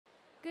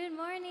Good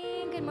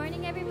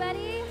morning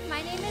everybody.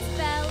 My name is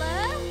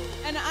Bella.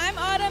 And I'm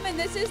Autumn, and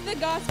this is the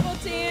gospel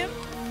team.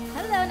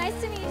 Hello,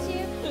 nice to meet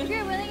you. If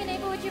you're willing and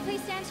able, would you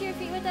please stand to your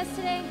feet with us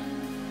today?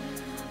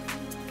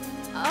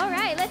 All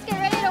right, let's get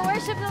ready to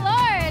worship the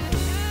Lord.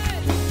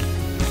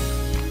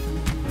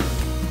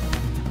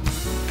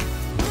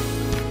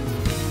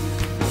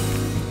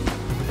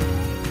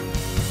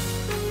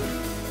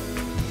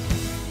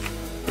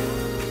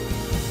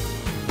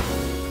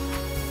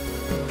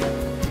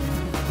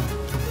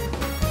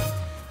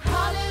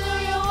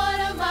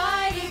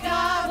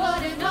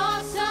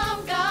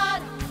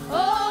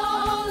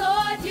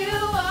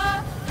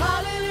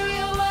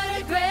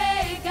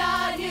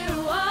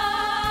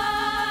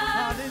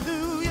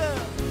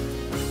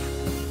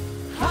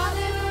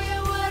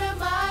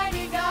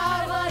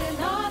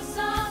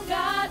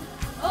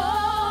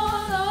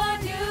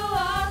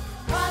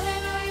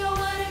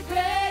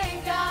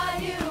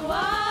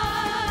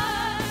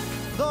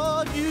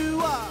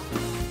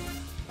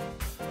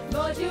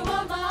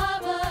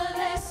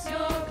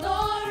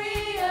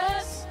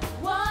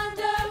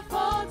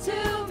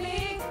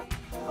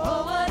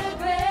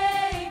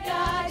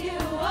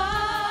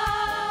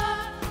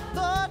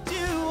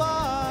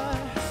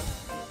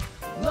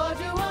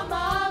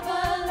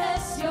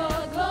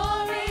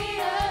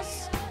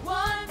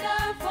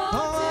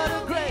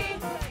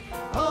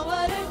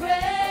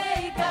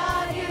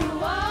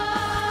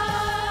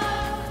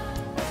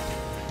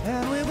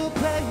 And we will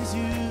praise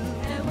you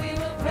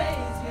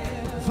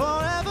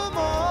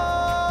forevermore.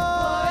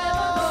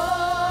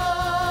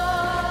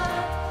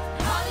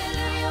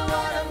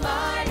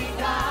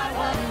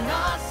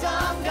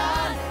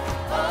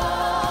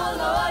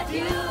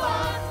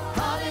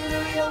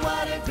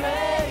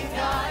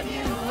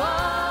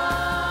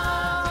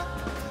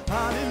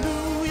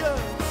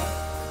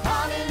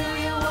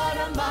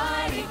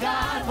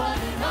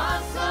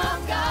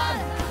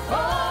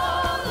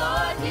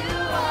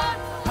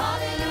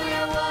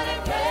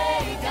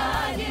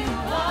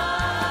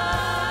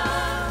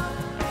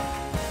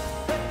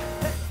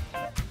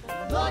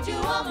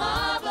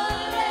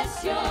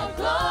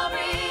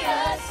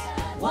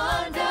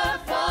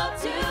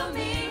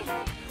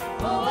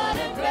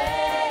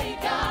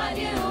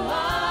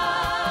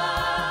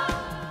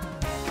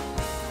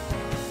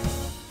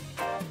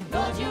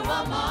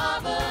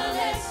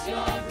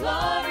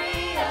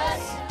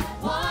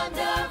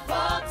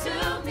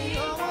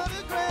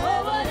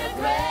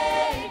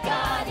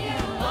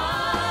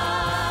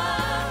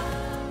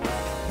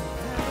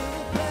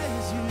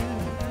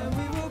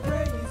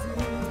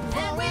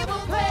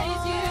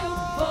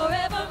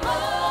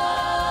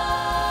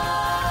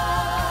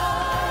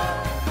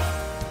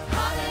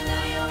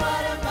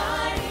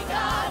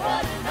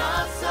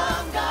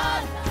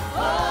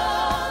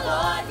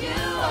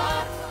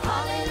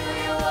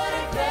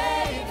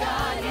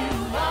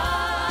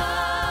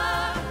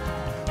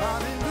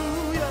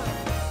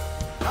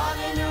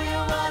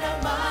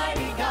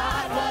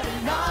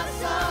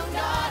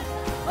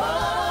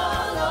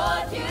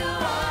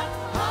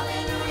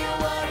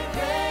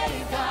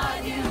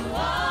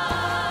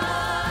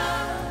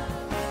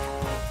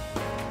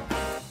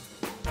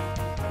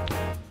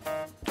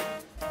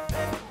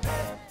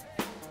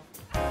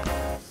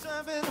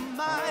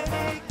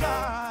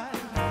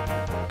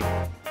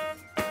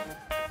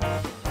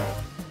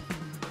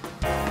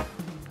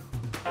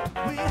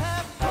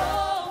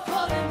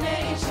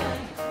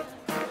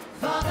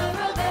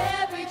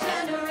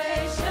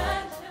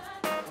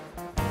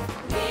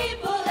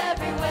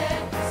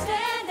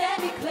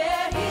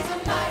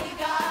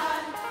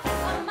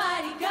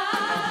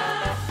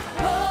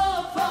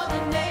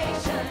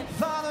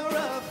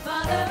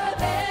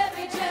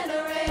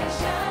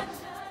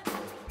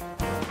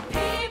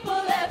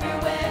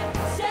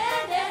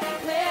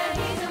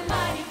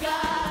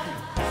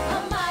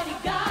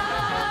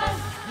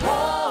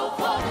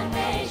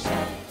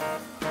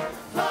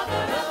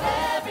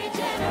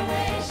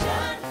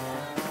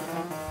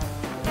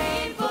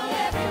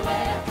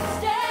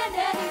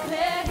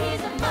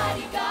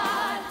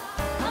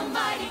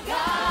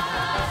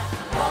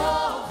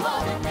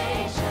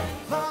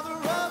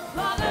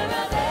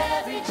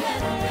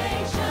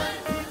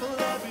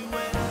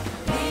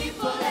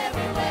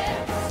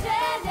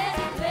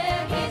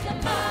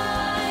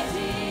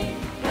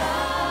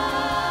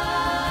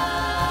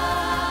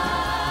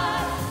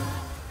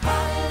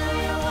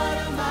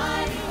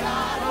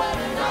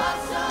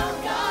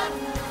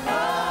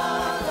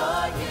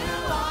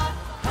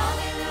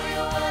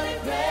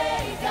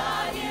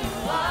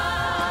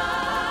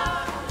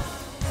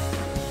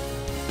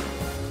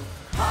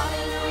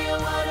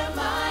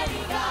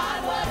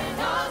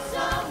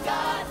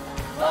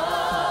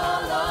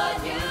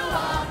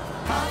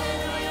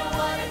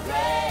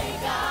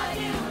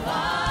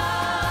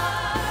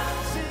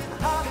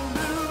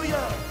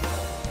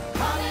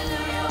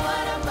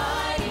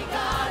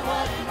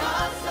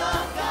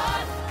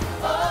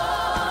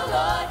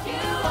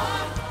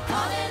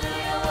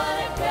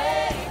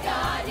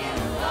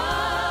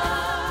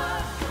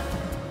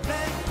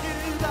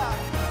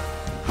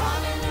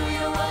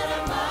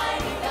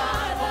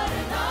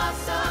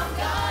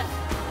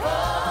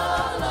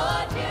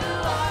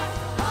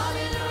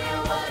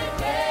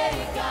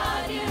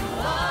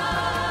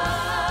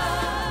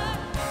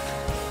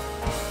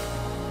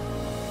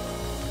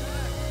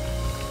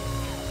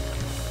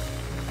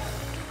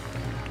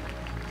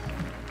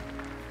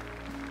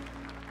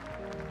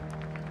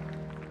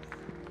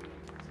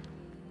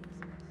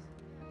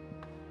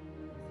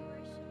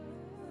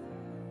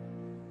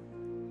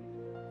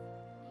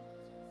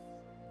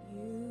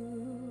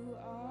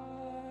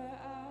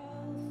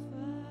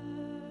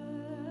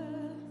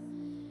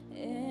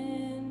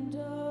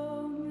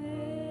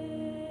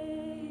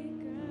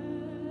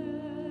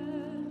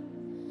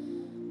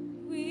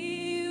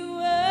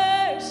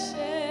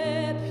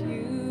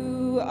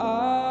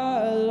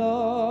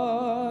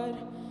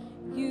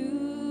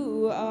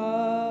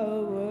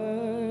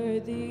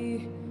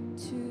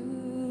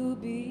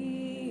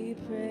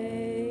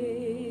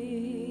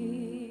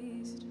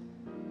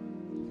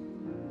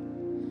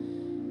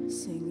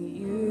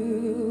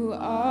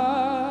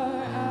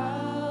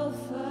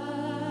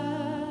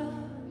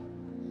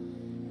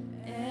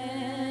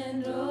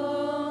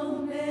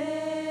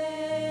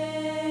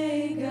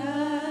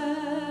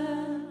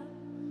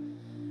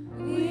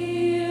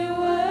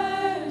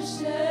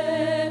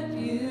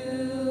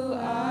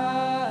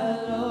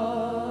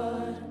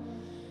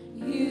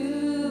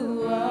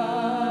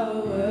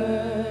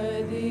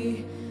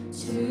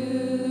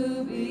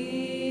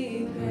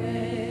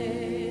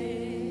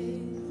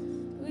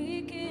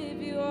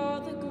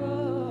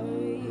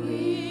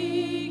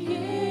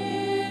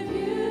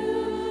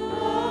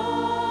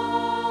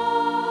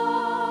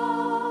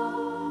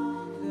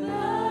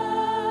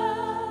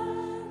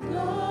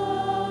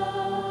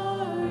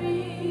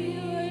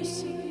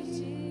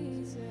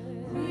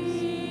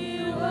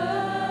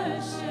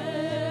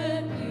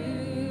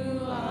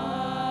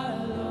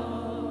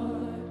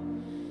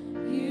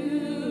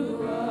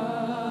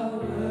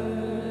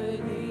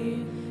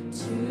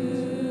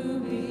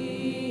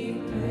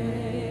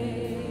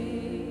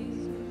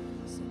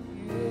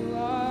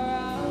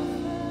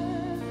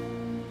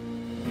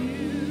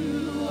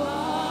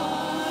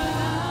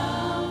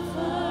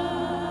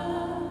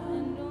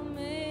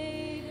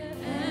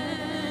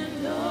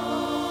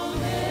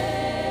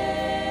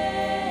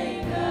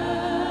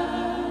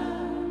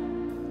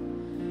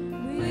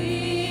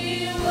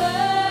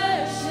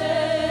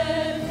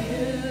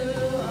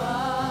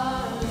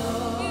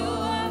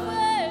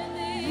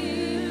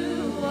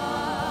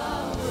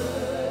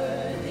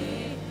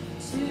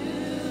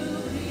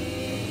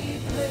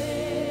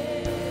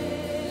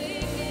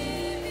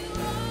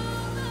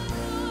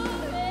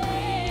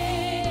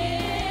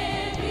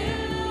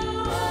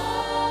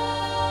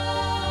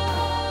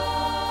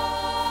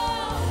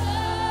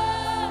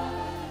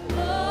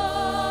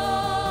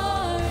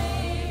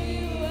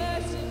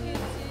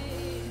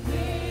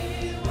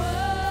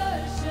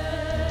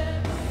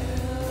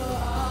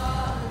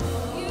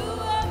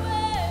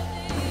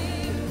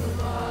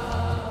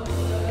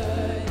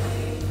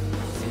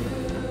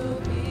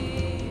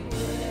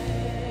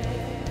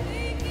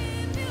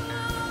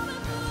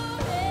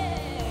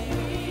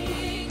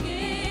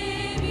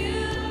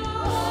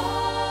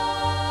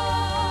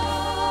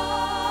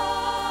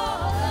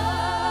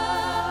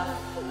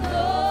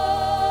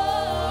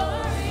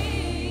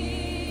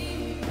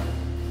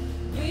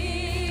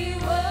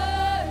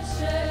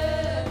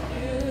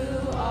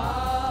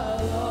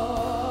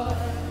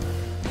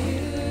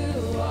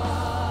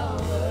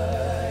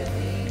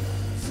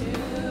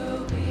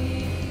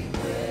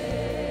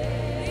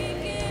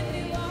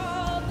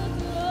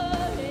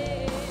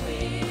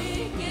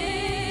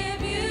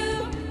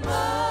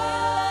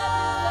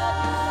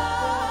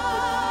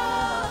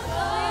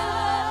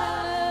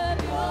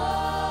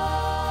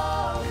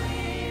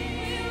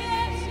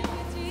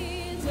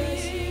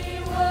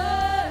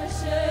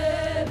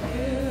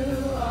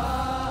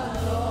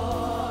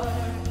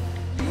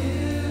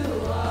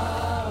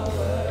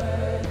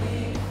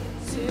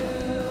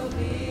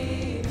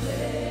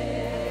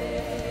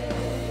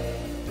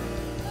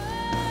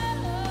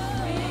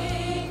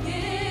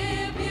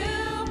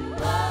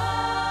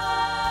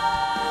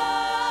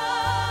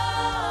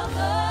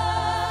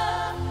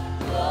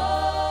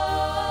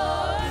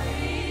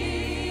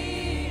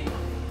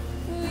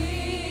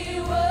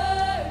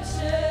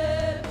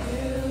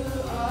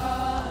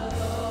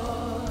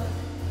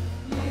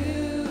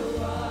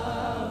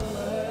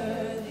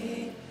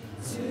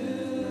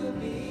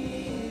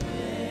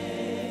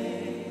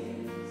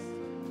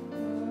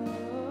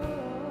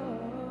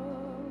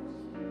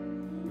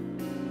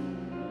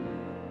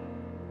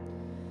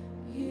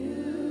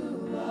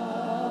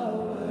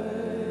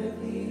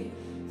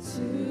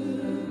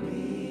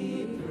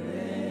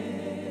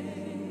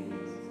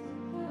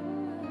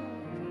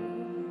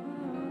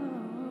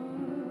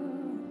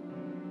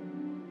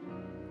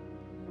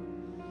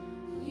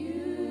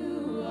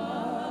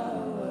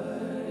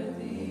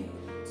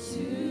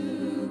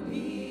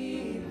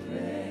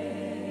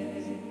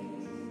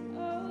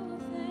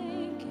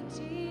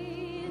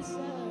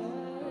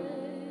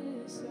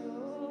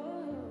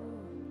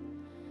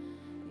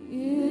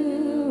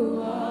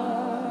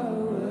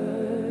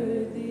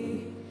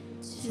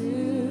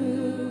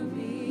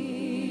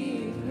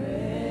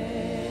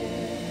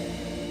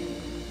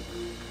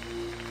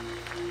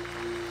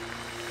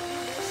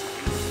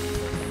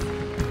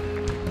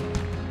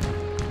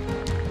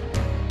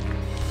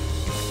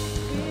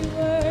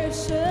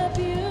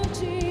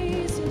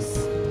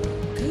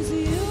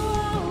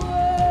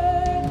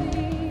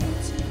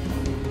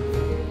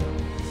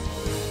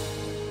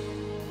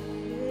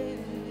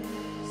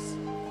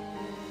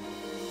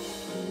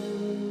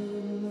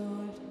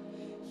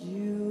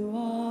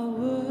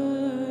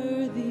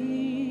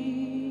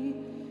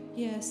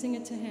 sing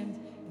it to him.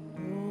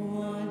 No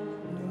one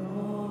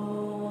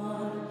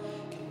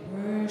can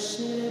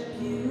worship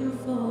you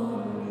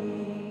for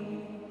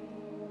me.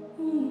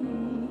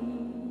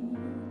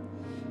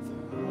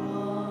 For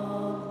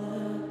all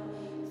the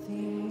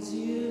things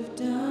you've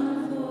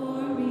done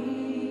for me.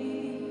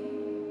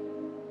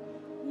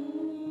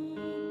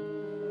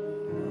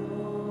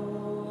 No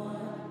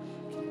one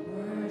can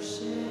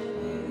worship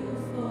you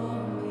for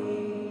me.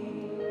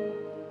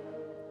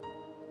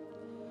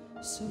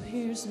 So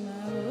here's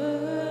my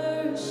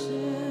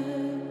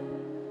worship,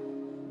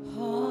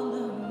 all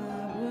of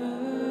my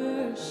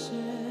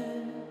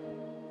worship.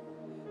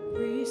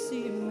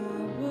 Receive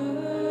my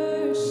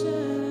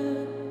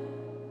worship,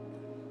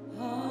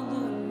 all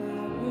of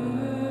my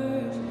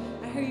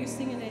worship. I hear you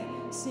singing it.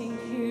 Sing,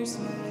 here's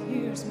my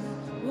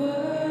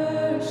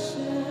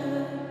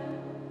worship,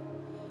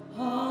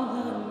 all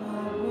of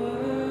my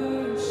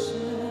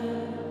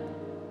worship.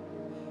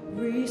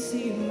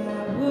 Receive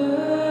my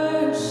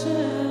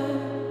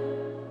worship,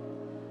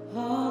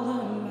 all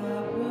of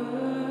my worship.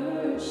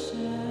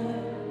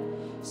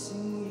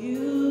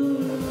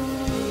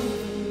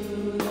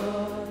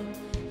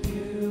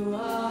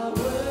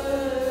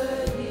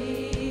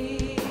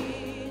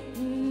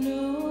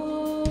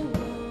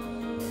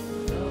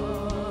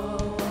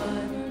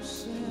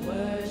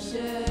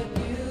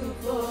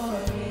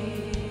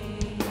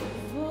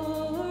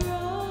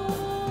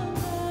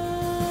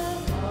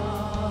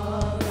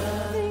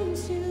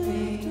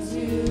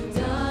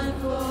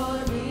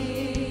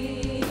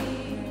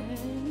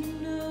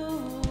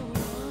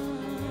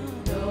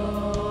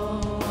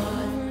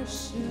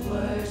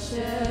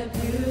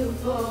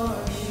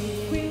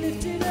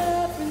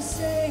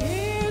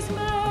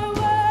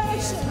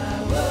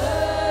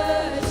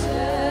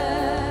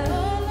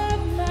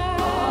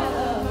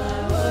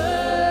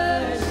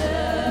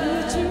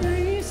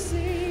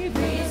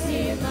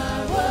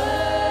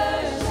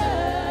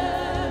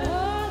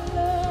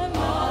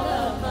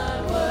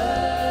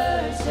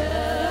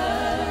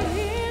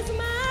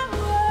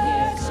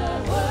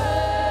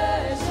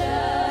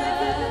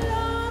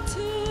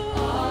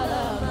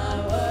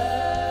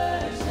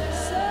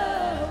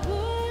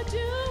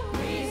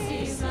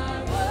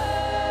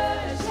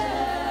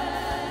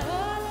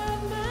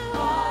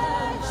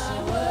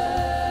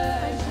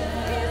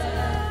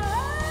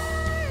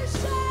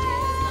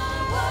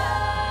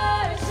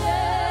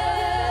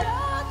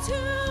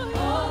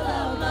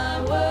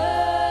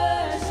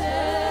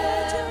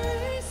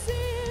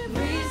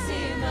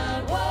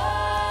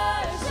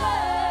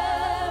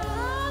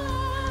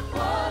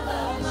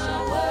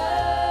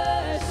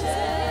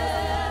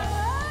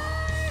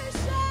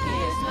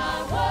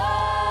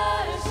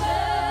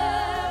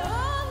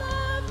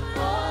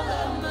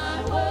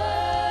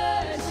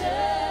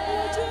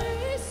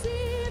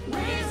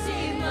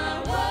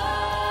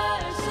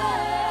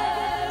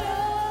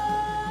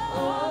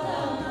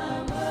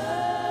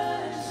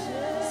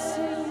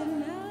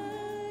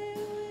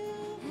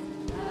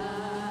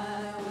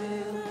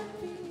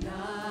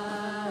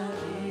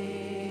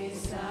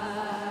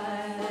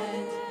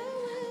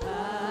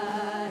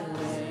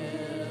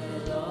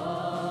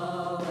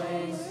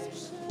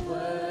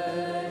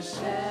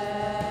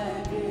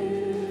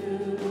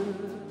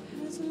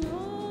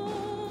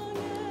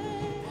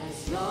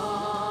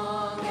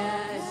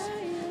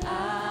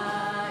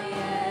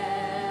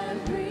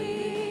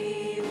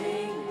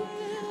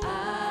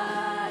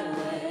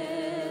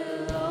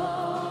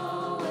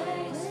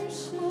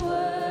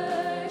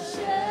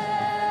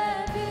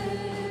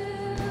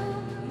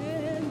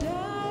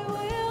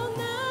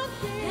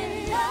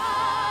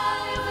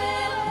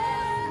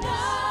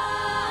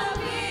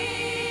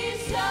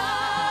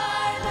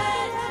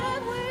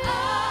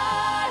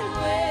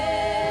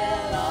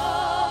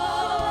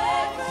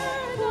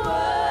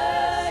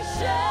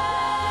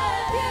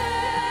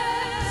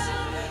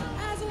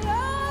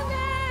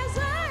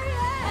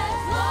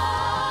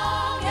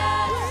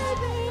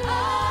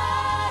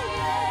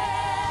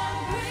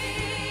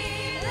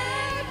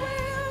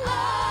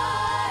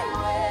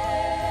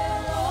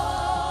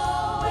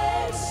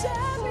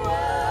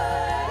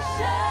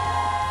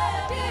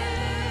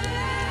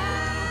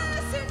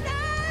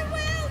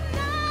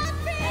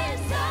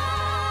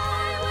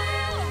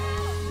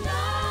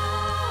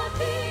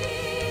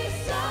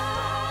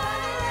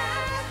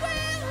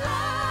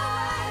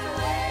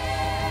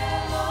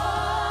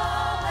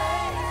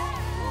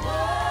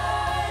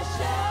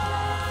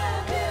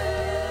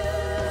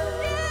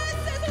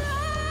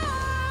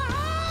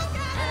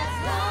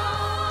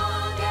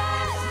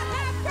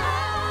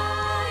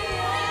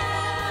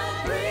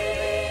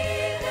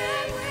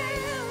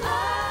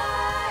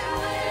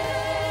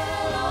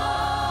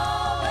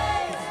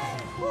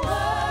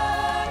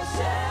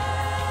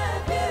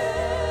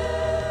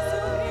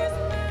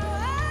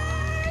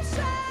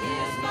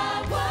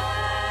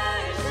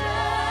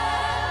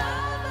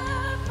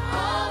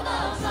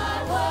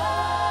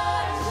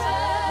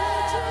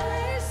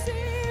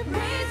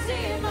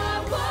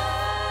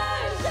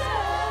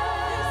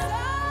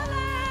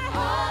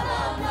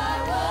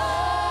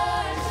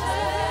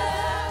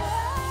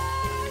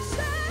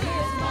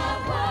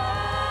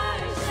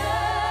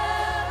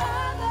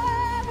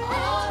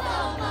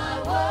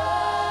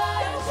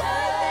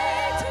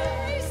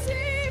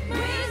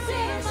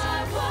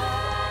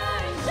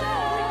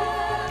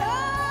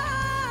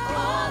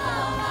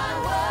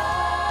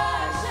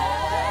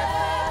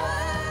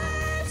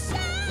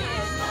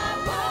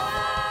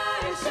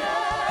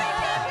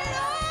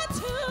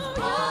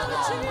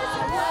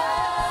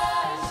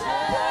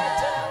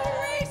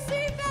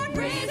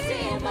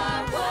 my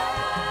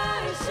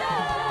worship.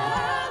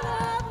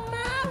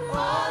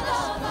 All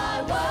of my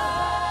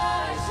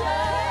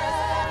worship.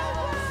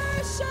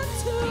 Worship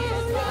to you.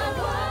 My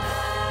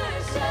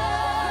worship.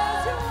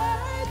 You're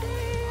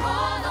worthy.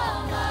 All of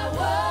my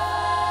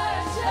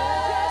worship.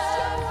 Yes,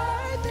 you're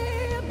worthy.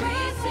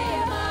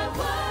 Receive my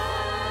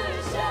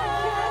worship.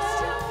 Yes,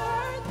 you're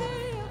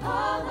worthy.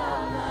 All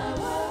of my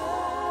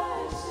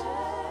worship.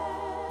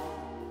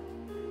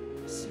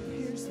 So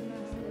here's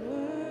my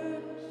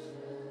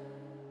worship.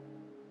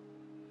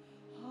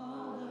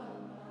 All of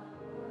my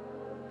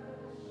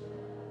worship.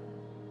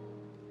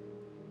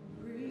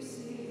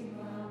 Receive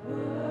my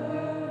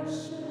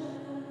worship.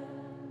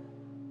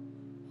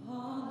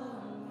 All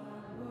of my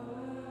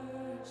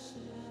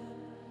worship.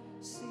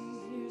 Sing,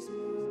 here's my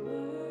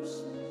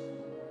worship.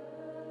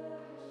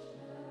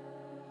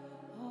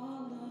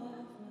 All of my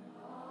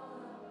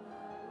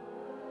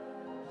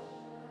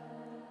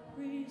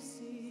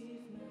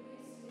receive my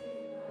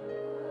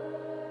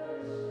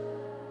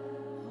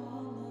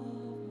all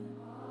of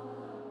my.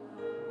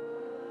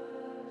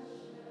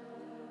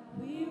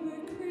 We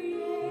were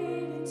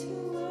created to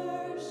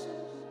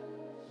worship.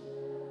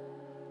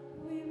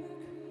 We were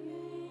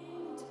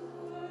created to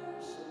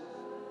worship.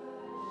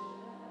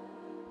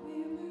 We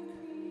were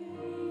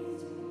created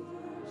to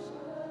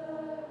worship.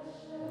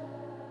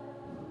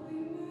 We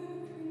were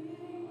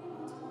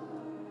created to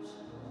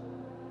worship.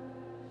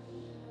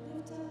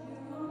 Lift up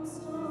your own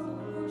song of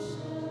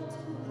worship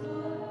to the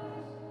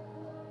Lord.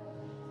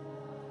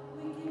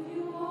 We give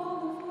you all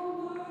of our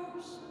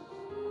worship.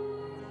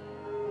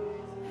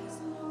 As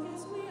long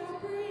as we are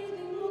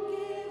breathing, we'll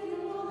give you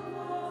all of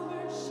our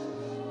worship.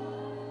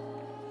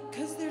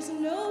 'Cause there's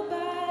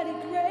nobody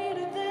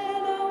greater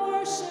than our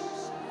worship.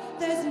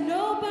 There's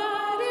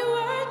nobody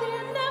worthy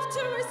enough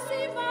to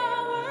receive our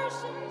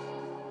worship.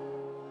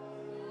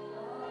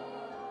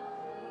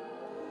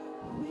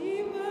 We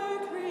were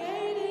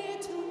created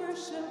to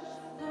worship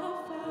our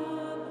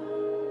Father.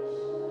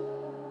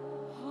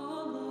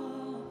 All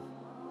love.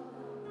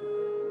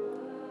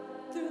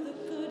 Through the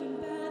good and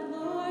bad,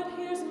 Lord,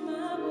 here's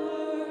my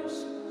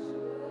worship.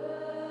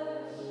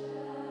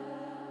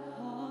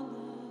 All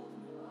love.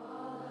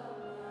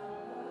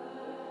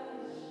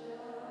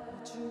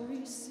 Would you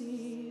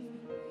receive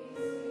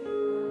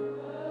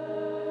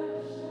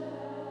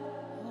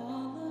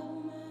all of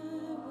my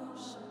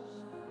worship?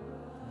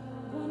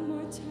 One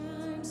more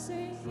time,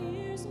 say,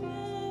 here's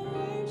my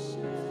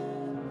worship.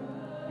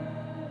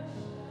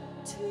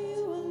 To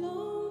you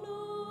alone,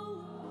 all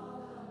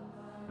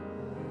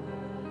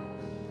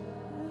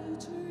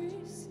would you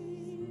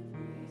receive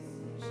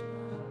worship?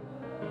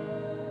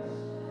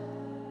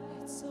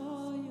 It's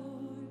all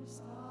yours.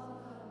 All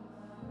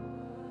of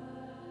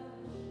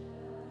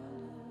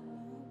my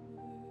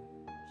worship.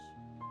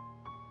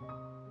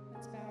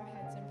 Let's bow our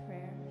heads in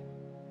prayer.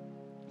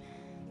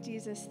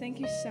 Jesus, thank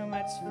you so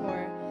much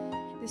for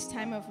this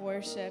time of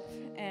worship,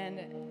 and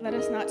let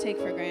us not take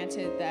for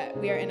granted that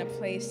we are in a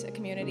place, a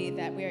community,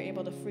 that we are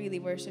able to freely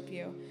worship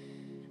you.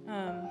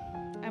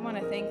 I want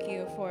to thank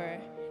you for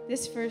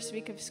this first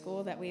week of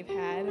school that we've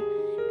had,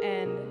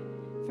 and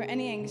for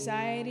any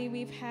anxiety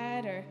we've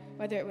had, or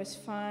whether it was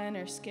fun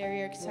or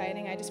scary or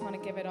exciting. I just want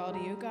to give it all to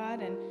you,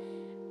 God, and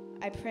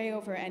I pray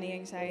over any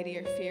anxiety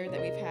or fear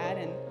that we've had,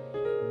 and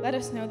let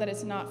us know that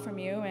it's not from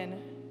you, and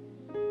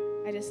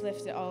I just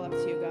lift it all up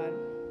to you, God.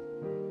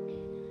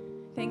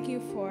 Thank you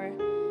for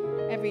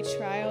every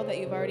trial that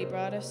you've already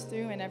brought us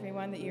through, and every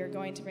one that you're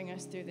going to bring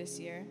us through this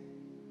year.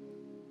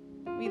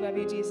 We love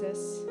you,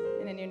 Jesus,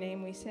 and in your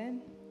name we said,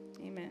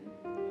 amen.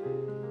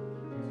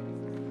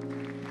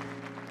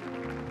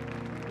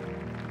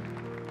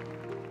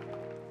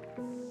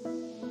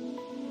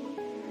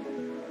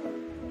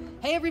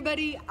 Hey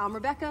everybody, I'm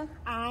Rebecca,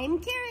 I'm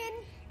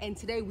Karen. and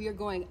today we are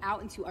going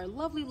out into our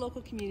lovely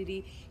local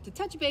community to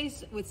touch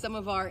base with some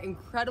of our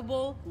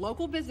incredible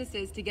local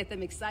businesses to get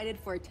them excited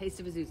for a taste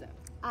of Azusa.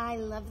 I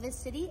love this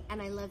city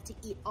and I love to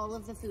eat all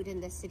of the food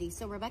in this city.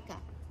 So Rebecca,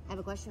 I have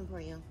a question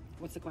for you.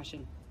 What's the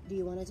question? Do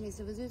you want a taste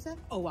of Azusa?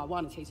 Oh, I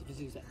want a taste of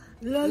Azusa.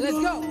 Let's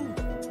go!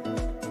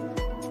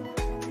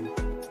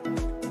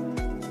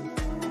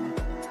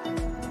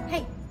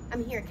 Hey,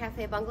 I'm here at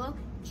Cafe Bungalow,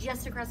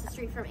 just across the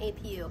street from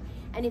APU.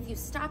 And if you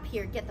stop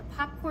here, get the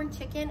popcorn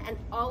chicken and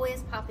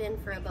always pop in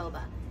for a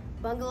boba.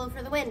 Bungalow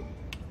for the win.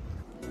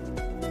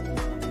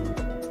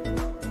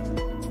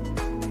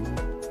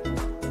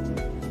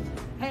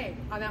 Hey,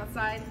 I'm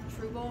outside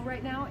True Bowl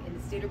right now in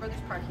the Stater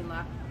Brothers parking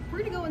lot. We're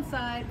gonna go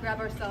inside,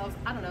 grab ourselves,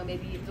 I don't know,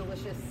 maybe a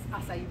delicious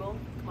acai bowl.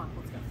 Come on,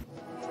 let's go.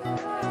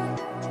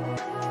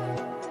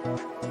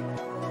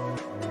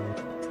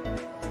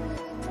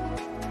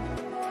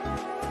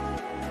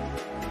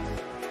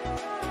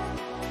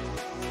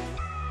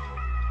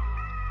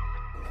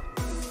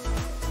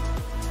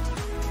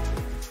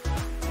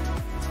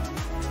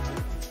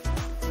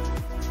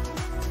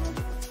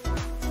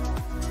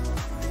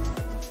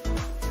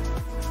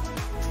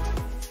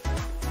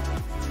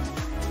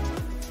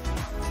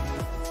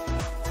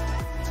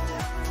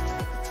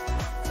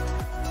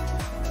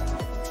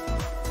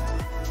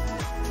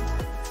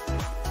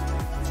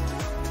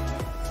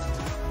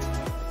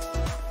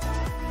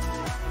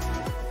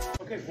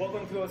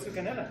 welcome to Azusa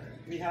Canela.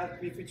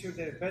 We feature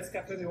the best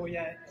cafe de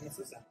olla in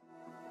Azusa.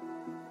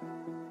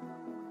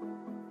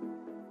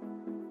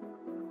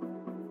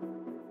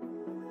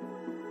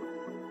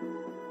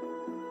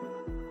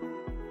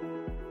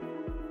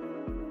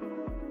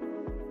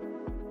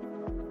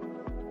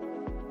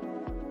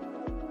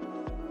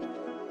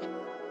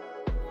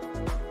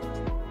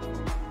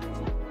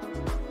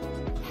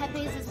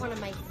 Pepe's is one of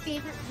my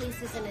favorite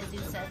places in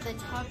Azusa. The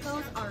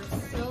tacos are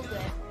so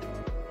good.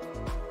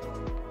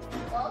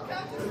 Welcome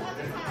to Sept.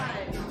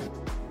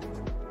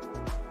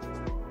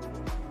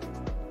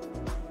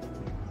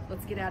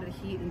 Let's get out of the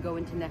heat and go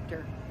into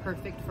Nectar.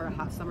 Perfect for a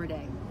hot summer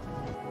day.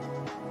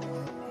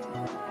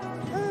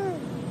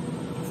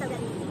 So good.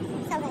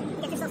 So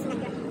good. Get yourself some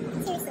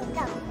nectar. Seriously,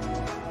 go.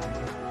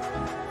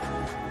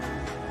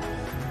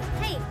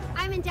 Hey,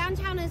 I'm in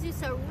downtown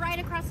Azusa, right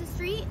across the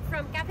street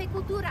from Cafe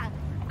Cultura.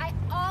 I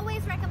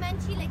always recommend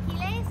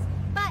chilaquiles,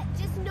 but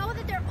just know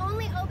that they're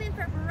only open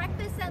for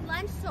breakfast and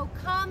lunch, so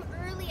come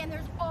early, and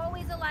there's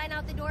always a line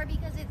out the door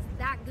because it's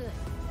that good.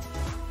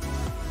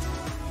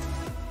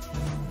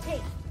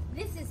 Hey,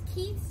 this is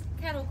Keith's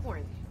Kettle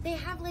Corn. They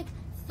have like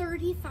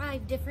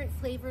 35 different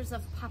flavors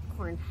of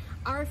popcorn.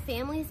 Our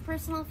family's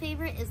personal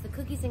favorite is the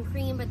cookies and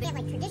cream, but They have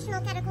like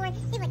traditional kettle corn,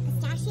 they have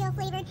like pistachio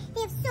flavored,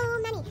 they have so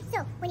many.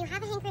 So when you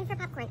have a hankering for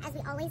popcorn, as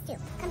we always do,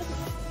 come to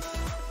Keith's.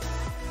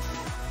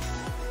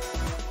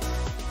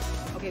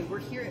 Okay, we're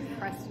here at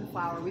Preston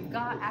Flower. We've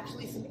got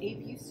actually some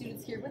APU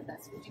students here with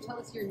us. Would you tell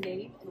us your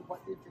name and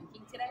what you're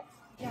drinking today?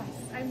 Yes,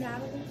 I'm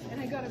Natalie, and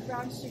I got a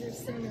brown sugar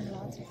cinnamon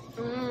latte.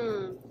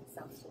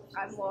 Sounds delicious.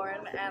 I'm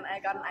Lauren, and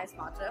I got an iced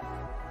matcha.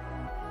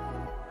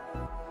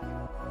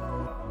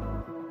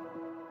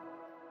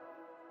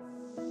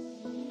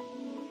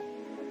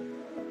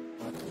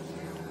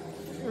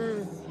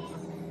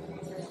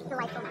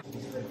 Delightful.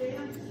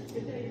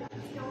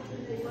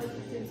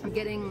 I'm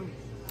getting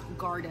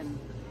garden.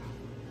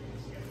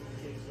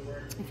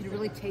 You can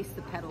really taste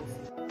the petals.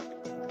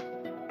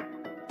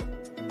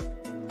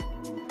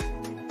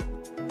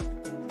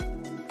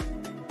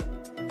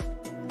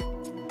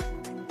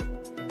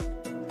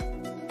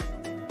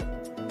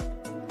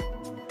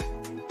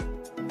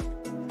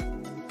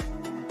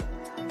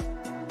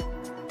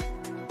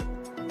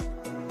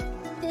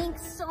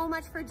 thanks so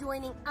much for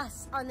joining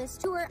us on this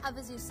tour of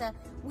Azusa.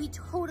 We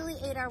totally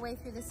ate our way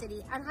through the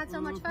city and had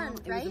so much fun,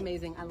 right? It was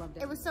amazing. I loved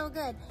it. It was so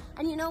good.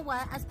 And you know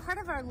what? As part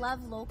of our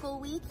Love Local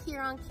Week here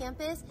on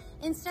campus,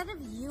 instead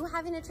of you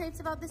having to traipse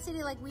about the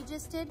city like we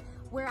just did,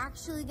 we're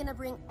actually going to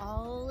bring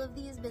all of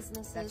these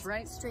businesses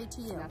straight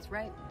to you. That's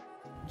right.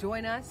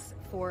 Join us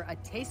for a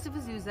Taste of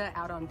Azusa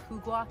out on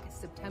Rouggly,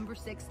 September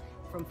 6th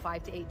from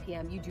 5 to 8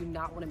 p.m. You do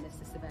not want to miss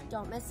this event.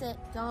 Don't miss it.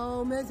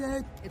 Don't miss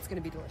it. It's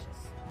going to be delicious.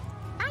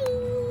 Bye.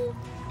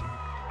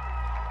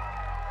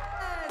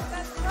 Yes,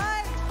 that's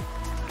right.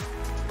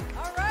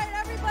 All right,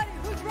 everybody,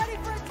 who's ready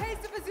for a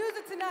Taste of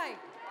Azusa tonight?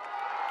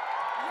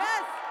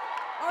 Yes.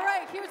 All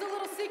right, here's a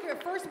little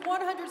secret. First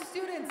 100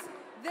 students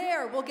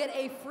there will get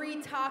a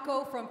free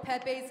taco from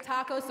Pepe's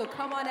Tacos, so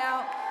come on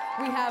out.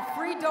 We have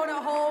free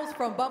donut holes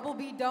from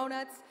Bumblebee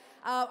Donuts.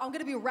 I'm going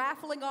to be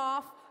raffling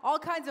off all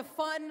kinds of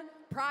fun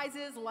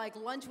prizes like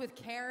lunch with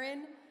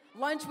Karen,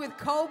 lunch with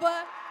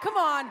Koba. Come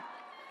on.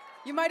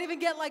 You might even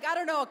get, like, I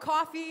don't know, a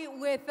coffee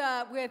with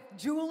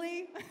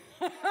Julie.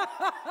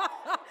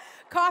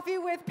 Coffee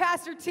with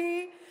Pastor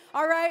T.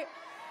 All right.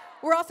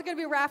 We're also going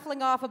to be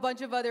raffling off a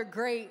bunch of other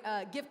great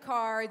gift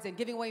cards and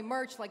giving away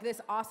merch like this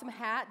awesome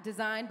hat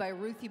designed by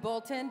Ruthie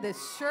Bolton. This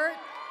shirt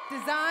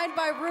designed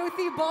by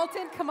Ruthie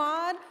Bolton. Come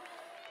on.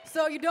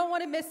 So you don't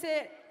want to miss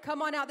it.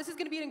 Come on out. This is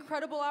going to be an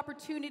incredible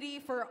opportunity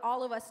for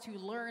all of us to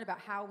learn about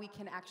how we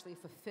can actually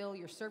fulfill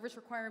your service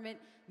requirement,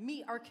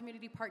 meet our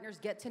community partners,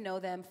 get to know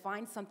them,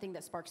 find something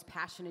that sparks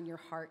passion in your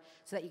heart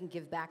so that you can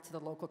give back to the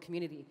local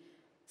community.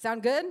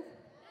 Sound good?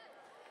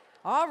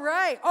 All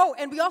right. Oh,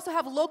 and we also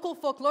have local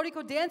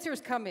folklorico dancers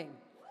coming.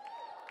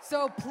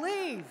 So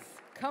please,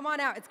 come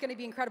on out. It's going to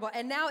be incredible.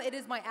 And now it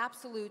is my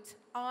absolute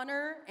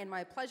honor and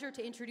my pleasure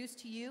to introduce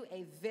to you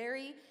a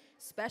very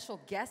special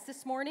guest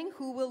this morning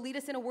who will lead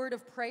us in a word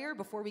of prayer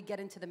before we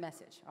get into the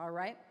message, all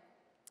right?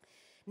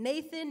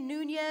 Nathan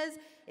Nunez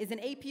is an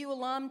APU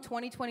alum,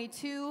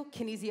 2022,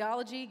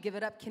 kinesiology, give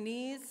it up,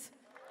 kines,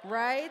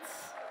 right?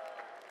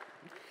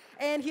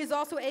 And he is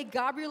also a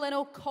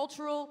Gabrielino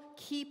cultural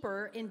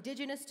keeper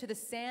indigenous to the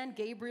San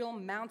Gabriel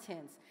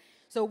Mountains.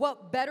 So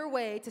what better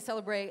way to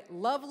celebrate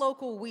Love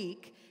Local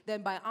Week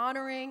than by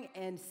honoring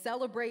and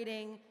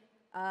celebrating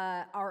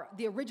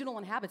the original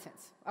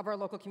inhabitants of our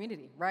local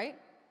community, right?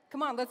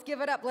 Come on, let's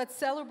give it up. Let's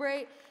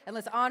celebrate and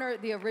let's honor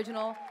the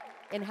original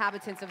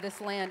inhabitants of this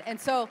land. And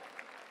so,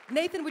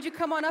 Nathan, would you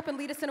come on up and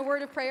lead us in a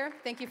word of prayer?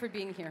 Thank you for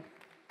being here.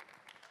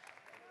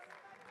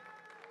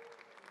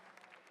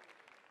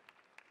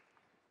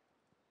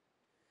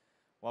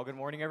 Well, good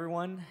morning,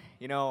 everyone.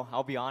 You know,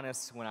 I'll be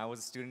honest, when I was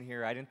a student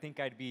here, I didn't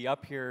think I'd be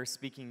up here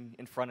speaking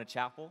in front of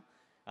chapel.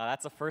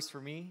 That's a first for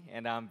me,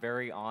 and I'm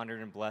very honored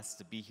and blessed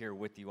to be here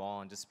with you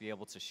all and just be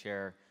able to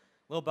share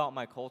little about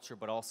my culture,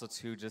 but also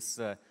to just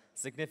the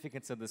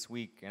significance of this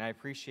week. And I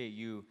appreciate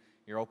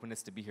your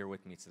openness to be here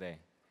with me today.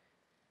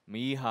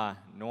 Miiha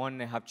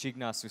noane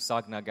hapchigna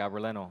susagna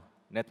gabrieleno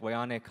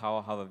netwayane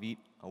kawa havavit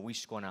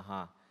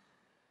awishkonaha.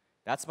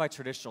 That's my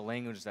traditional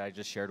language that I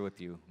just shared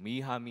with you.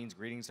 Miiha means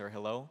greetings or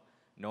hello.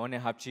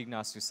 Noane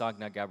hapchigna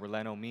susagna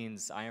gabrieleno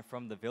means I am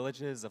from the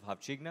villages of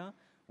Hapchigna,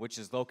 which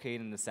is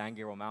located in the San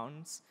Gabriel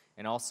Mountains,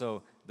 and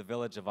also the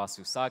village of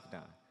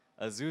Asusagna.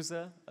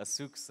 Azusa,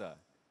 Asuksa.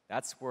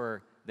 That's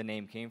where the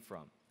name came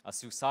from.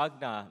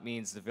 Asusagna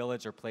means the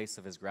village or place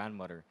of his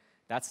grandmother.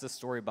 That's the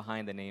story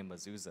behind the name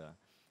Azusa.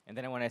 And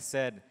then when I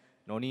said,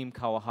 Nonim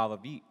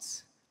Kawahava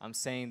Beats, I'm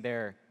saying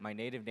there, my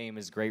native name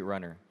is Great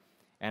Runner.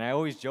 And I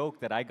always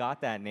joke that I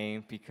got that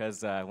name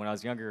because when I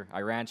was younger,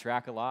 I ran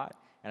track a lot,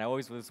 and I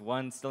always was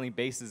one stealing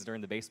bases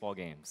during the baseball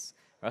games.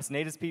 Us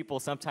native people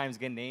sometimes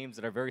get names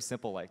that are very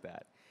simple like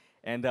that.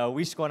 And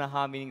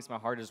Wishkonaha means my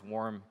heart is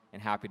warm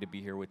and happy to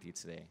be here with you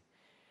today.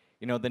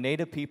 You know, the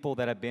native people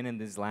that have been in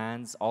these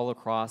lands all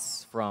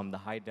across from the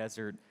high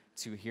desert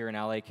to here in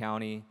LA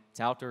County,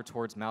 to outdoor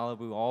towards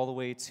Malibu, all the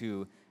way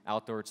to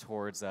outdoor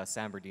towards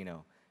San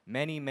Bernardino.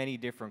 Many, many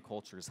different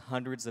cultures,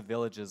 hundreds of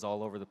villages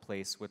all over the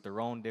place with their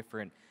own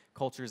different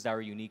cultures that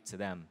were unique to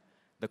them.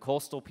 The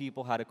coastal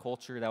people had a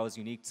culture that was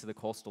unique to the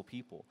coastal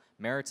people,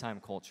 maritime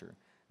culture.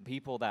 The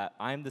people that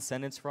I'm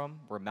descendants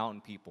from were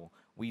mountain people.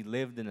 We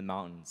lived in the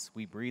mountains.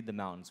 We breathed the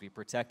mountains. We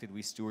protected,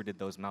 we stewarded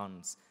those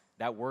mountains.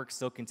 That work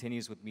still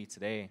continues with me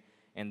today.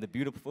 And the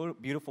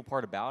beautiful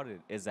part about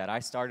it is that I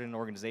started an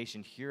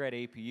organization here at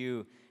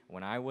APU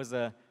when I was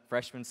a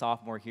freshman,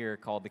 sophomore here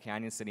called the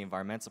Canyon City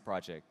Environmental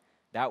Project.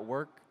 That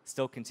work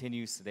still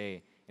continues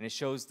today, and it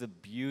shows the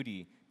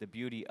beauty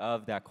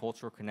of that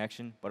cultural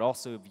connection, but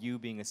also of you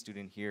being a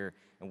student here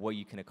and what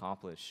you can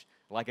accomplish.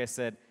 Like I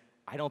said,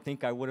 I don't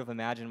think I would have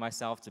imagined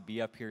myself to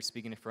be up here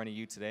speaking in front of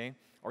you today,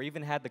 or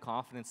even had the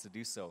confidence to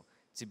do so,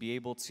 to be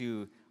able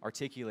to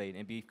articulate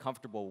and be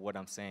comfortable with what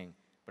I'm saying.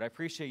 But I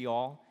appreciate you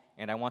all,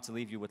 and I want to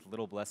leave you with a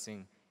little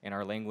blessing in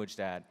our language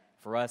that,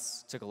 for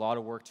us, took a lot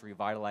of work to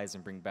revitalize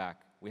and bring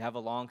back. We have a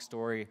long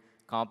story,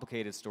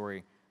 complicated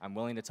story. I'm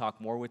willing to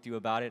talk more with you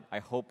about it. I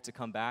hope to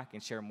come back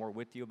and share more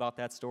with you about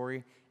that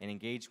story and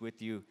engage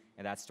with you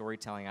in that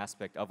storytelling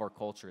aspect of our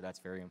culture that's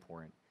very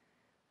important.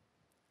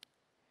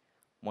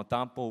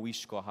 Motampo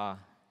wishkoha,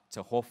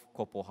 tehof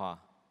kopoha,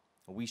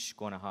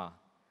 wishkonaha.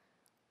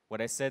 What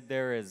I said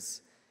there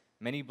is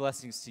many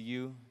blessings to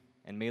you,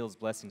 and may those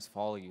blessings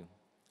follow you.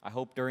 I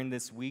hope during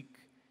this week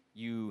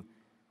you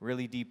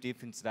really deep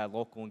into that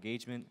local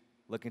engagement,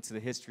 look into the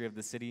history of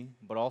the city,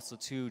 but also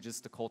too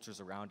just the cultures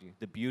around you,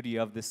 the beauty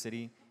of the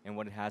city and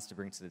what it has to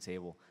bring to the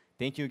table.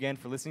 Thank you again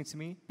for listening to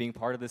me, being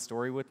part of this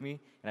story with me,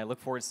 and I look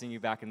forward to seeing you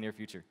back in the near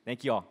future.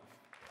 Thank you all.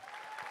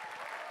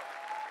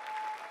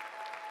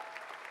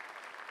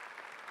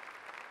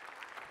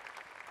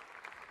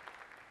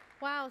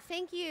 Wow,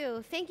 thank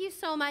you. Thank you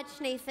so much,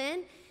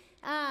 Nathan.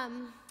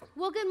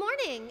 Well, good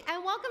morning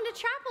and welcome to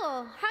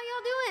chapel. How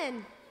y'all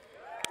doing?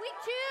 Week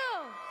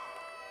 2.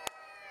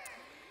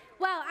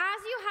 Well,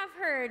 as you have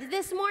heard,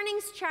 this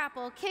morning's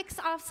chapel kicks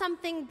off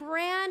something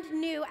brand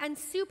new and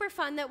super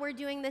fun that we're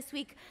doing this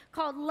week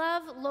called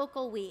Love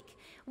Local Week.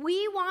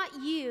 We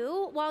want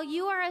you, while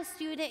you are a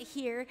student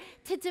here,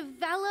 to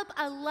develop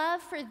a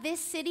love for this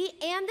city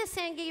and the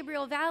San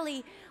Gabriel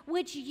Valley,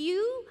 which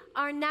you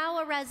are now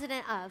a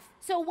resident of.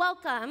 So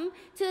welcome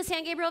to the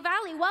San Gabriel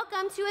Valley.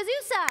 Welcome to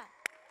Azusa.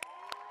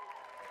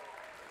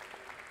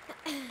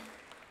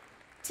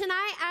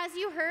 Tonight, as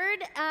you heard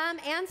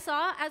and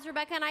saw, as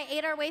Rebecca and I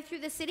ate our way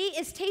through the city,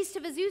 is Taste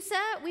of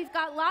Azusa. We've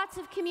got lots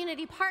of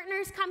community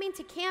partners coming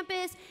to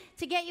campus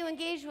to get you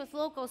engaged with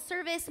local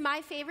service.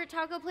 My favorite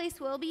taco place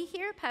will be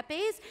here,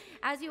 Pepe's,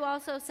 as you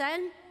also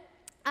said.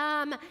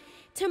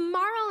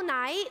 Tomorrow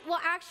night will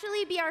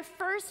actually be our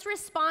first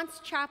response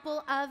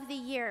chapel of the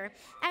year.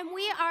 And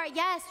we are,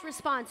 yes,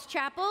 response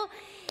chapel.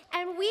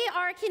 And we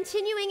are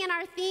continuing in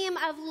our theme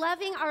of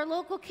loving our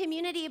local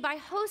community by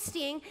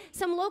hosting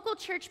some local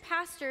church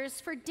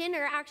pastors for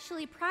dinner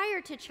actually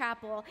prior to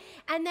chapel.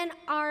 And then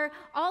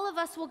all of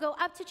us will go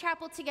up to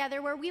chapel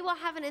together where we will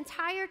have an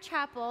entire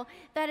chapel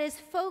that is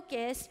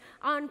focused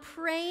on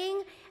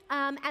praying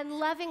and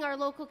loving our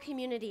local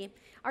community.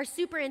 Our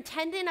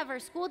superintendent of our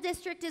school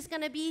district is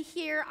going to be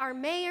here. Our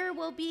mayor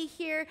will be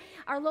here.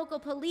 Our local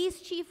police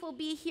chief will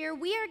be here.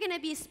 We are going to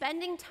be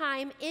spending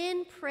time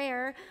in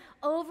prayer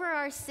over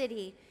our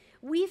city.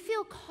 We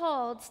feel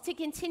called to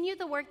continue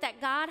the work that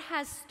God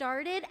has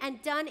started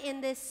and done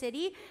in this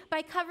city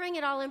by covering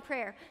it all in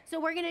prayer. So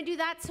we're going to do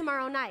that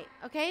tomorrow night,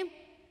 okay?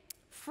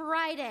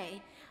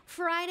 Friday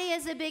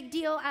is a big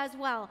deal as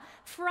well.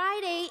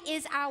 Friday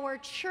is our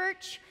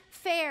church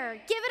fair.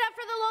 Give it up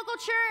for the local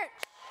church.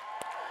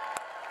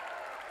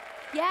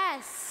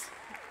 Yes.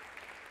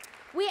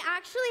 We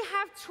actually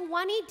have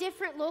 20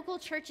 different local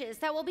churches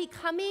that will be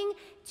coming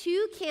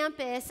to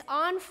campus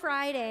on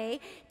Friday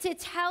to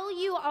tell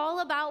you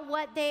all about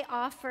what they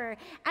offer.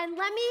 And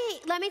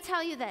let me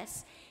tell you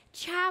this.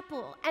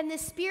 chapel and the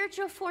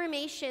spiritual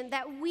formation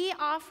that we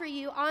offer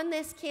you on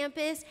this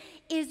campus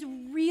is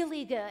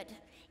really good.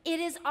 It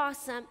is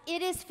awesome.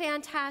 It is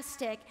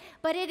fantastic,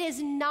 but it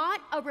is not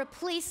a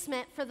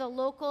replacement for the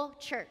local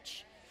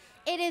church.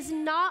 It is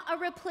not a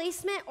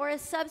replacement or a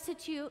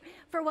substitute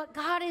for what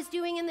God is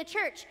doing in the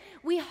church.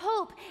 We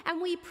hope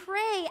and we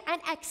pray and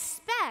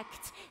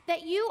expect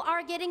that you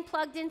are getting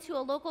plugged into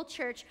a local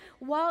church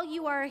while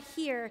you are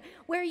here,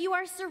 where you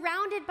are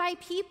surrounded by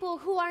people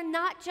who are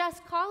not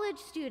just college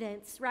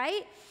students,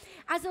 right?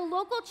 As a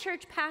local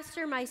church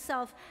pastor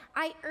myself,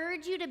 I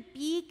urge you to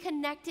be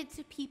connected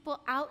to people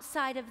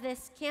outside of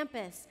this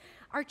campus.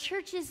 Our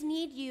churches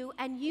need you,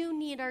 and you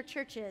need our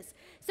churches.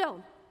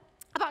 So,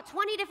 about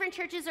 20 different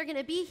churches are going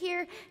to be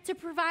here to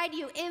provide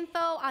you info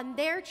on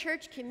their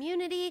church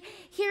community.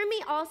 Hear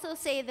me also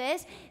say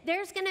this.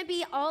 There's going to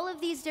be all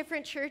of these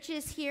different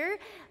churches here,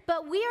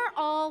 but we are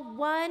all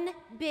one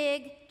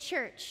big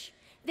church.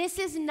 This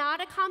is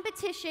not a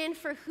competition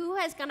for who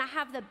is going to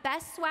have the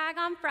best swag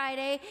on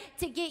Friday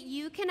to get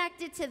you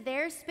connected to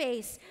their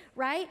space,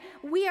 right?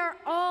 We are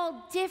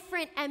all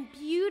different and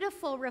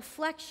beautiful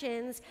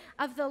reflections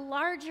of the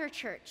larger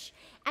church.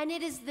 And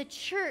it is the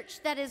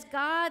church that is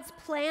God's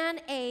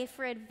plan A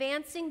for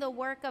advancing the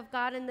work of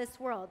God in this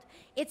world.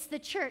 It's the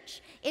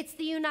church. It's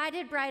the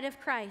united bride of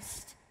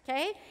Christ.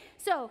 Okay?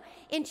 So,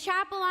 in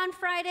chapel on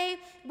Friday,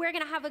 we're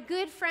going to have a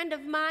good friend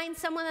of mine,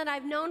 someone that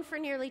I've known for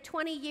nearly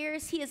 20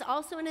 years. He is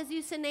also an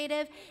Azusa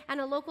native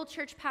and a local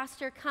church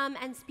pastor, come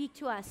and speak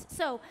to us.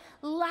 So,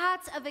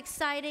 lots of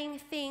exciting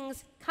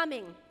things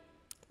coming.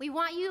 We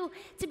want you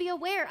to be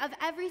aware of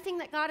everything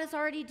that God is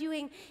already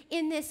doing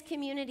in this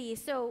community.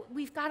 So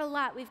we've got a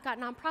lot. We've got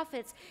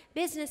nonprofits,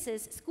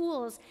 businesses,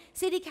 schools,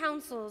 city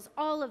councils,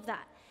 all of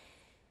that.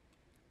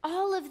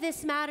 All of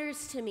this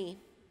matters to me.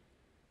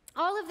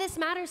 All of this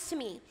matters to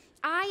me.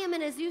 I am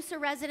an Azusa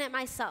resident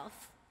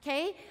myself,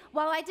 okay?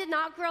 While I did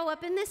not grow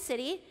up in this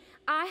city,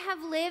 I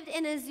have lived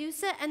in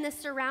Azusa and the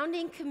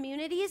surrounding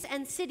communities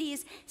and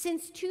cities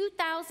since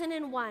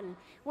 2001,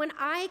 when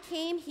I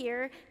came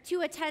here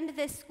to attend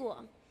this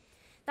school.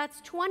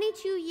 That's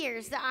 22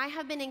 years that I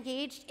have been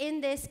engaged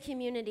in this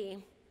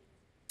community.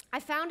 I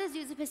found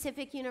Azusa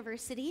Pacific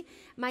University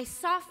my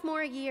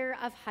sophomore year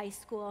of high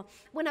school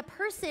when a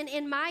person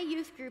in my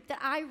youth group that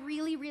I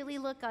really, really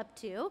look up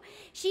to,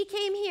 she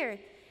came here.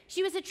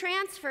 She was a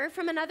transfer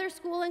from another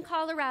school in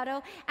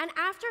Colorado, and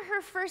after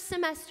her first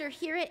semester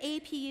here at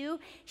APU,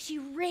 she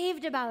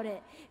raved about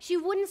it. She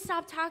wouldn't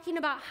stop talking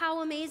about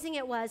how amazing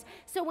it was.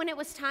 So when it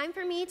was time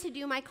for me to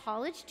do my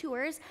college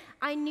tours,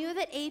 I knew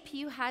that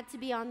APU had to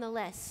be on the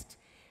list.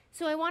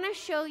 So I want to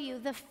show you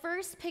the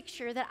first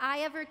picture that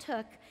I ever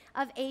took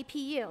of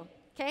APU,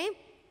 okay?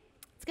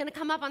 It's going to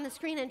come up on the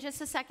screen in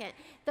just a second.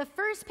 The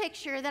first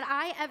picture that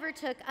I ever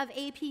took of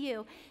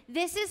APU,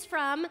 this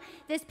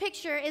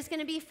picture is going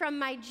to be from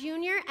my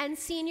junior and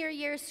senior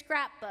year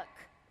scrapbook,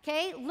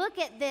 okay? Look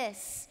at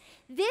this.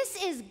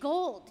 This is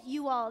gold,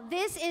 you all.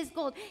 This is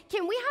gold.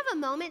 Can we have a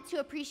moment to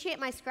appreciate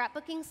my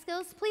scrapbooking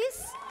skills,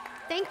 please?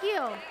 Thank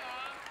you.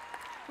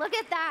 Look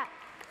at that.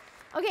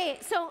 Okay,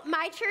 so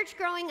my church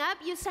growing up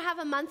used to have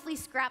a monthly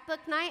scrapbook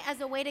night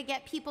as a way to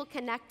get people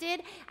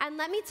connected. And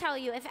let me tell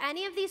you, if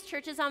any of these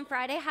churches on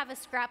Friday have a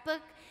scrapbook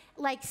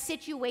like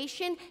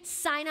situation,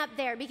 sign up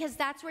there, because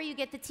that's where you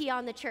get the tea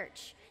on the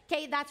church.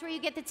 Okay, that's where you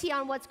get the tea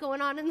on what's going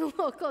on in the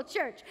local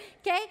church.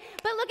 Okay,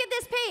 but look at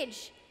this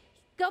page.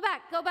 Go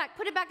back,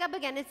 put it back up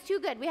again. It's too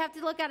good. We have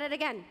to look at it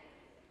again.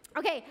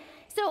 Okay,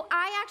 so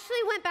I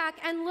actually went back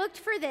and looked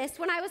for this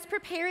when I was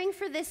preparing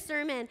for this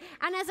sermon.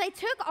 And as I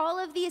took all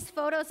of these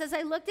photos, as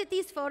I looked at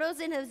these photos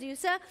in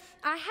Azusa,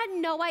 I had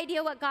no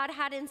idea what God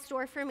had in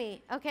store for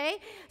me, okay?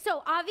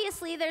 So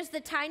obviously there's the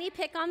tiny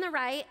pic on the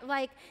right,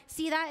 like,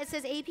 see that? It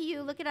says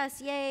APU, look at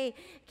us, yay,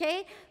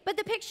 okay? But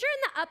the picture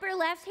in the upper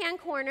left-hand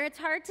corner, it's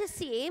hard to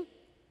see,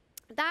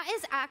 that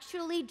is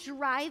actually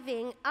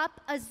driving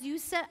up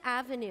Azusa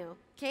Avenue.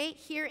 Okay,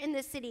 here in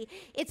the city.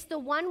 It's the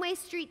one-way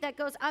street that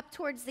goes up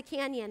towards the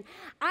canyon.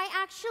 I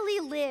actually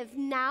live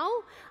now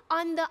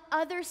on the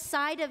other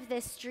side of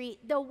this street,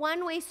 the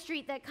one-way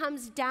street that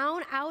comes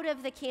down out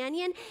of the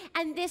canyon.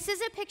 And this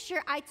is a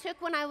picture I took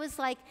when I was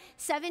like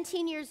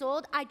 17 years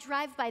old. I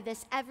drive by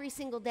this every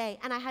single day,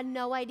 and I had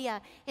no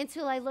idea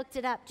until I looked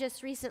it up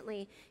just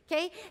recently.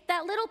 Okay,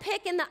 that little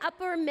pic in the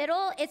upper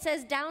middle, it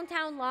says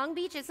downtown Long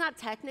Beach. It's not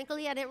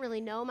technically, I didn't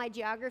really know my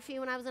geography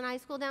when I was in high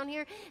school down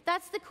here.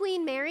 That's the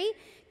Queen Mary.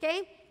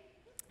 Okay,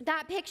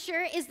 that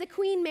picture is the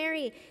Queen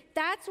Mary.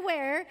 That's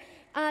where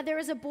there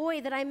was a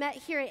boy that I met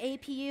here at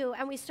APU,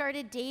 and we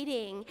started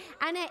dating.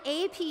 And at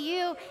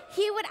APU,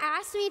 he would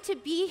ask me to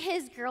be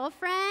his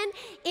girlfriend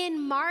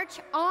in March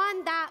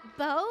on that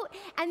boat.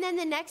 And then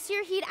the next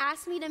year, he'd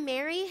ask me to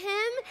marry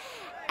him.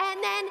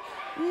 And then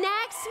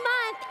next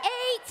month,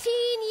 18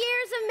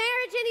 years of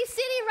marriage, and he's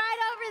sitting right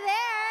over there.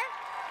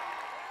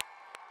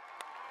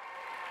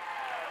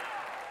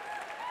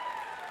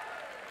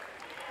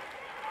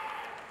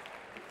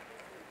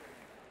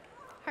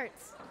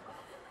 Hearts.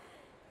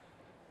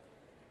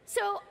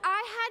 So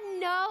I had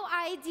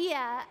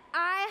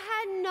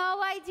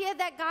no idea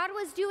that God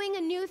was doing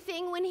a new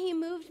thing when he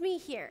moved me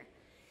here.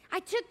 I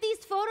took these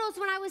photos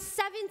when I was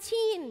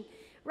 17,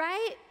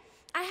 right?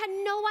 I had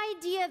no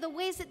idea the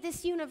ways that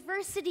this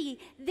university,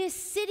 this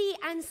city,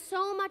 and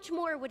so much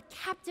more would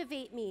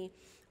captivate me,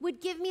 would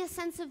give me a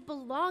sense of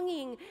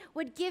belonging,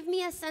 would give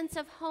me a sense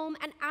of home,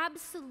 and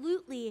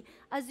absolutely,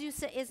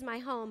 Azusa is my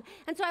home.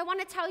 And so I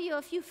want to tell you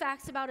a few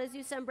facts about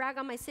Azusa and brag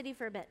on my city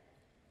for a bit.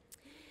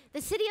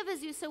 The city of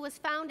Azusa was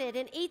founded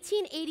in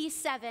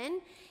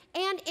 1887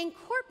 and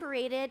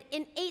incorporated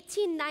in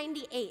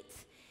 1898.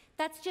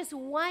 That's just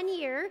 1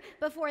 year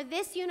before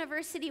this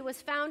university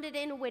was founded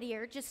in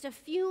Whittier, just a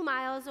few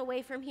miles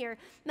away from here.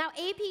 Now,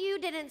 APU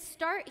didn't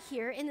start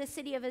here in the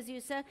city of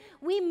Azusa.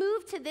 We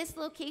moved to this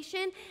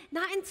location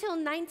not until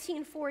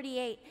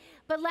 1948.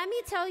 But let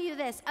me tell you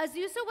this,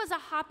 Azusa was a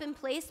hop in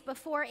place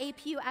before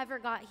APU ever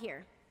got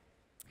here.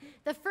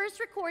 The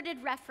first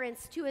recorded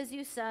reference to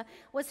Azusa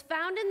was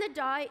found in the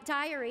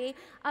diary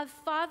of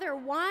Father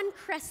Juan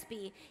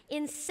Crespi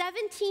in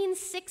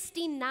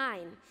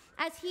 1769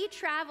 as he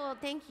traveled,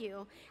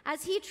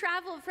 as he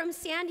traveled from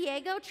San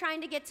Diego trying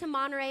to get to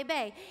Monterey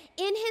Bay.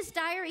 In his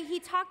diary, he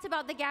talked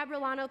about the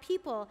Gabrielano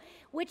people,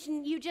 which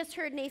you just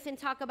heard Nathan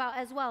talk about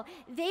as well.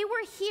 They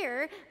were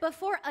here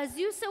before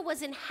Azusa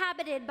was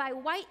inhabited by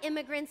white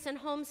immigrants and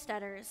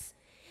homesteaders.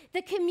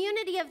 The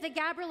community of the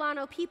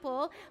Gabrielano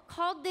people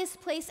called this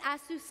place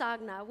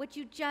Asusagna, which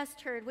you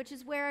just heard, which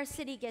is where our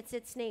city gets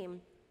its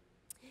name.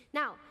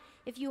 Now,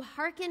 if you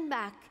hearken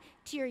back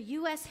to your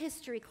U.S.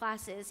 history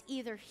classes,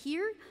 either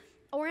here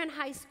or in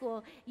high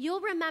school,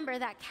 you'll remember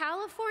that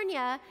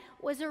California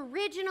was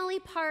originally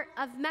part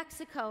of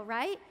Mexico,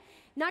 right?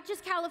 Not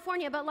just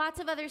California, but lots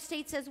of other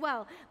states as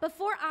well.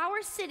 Before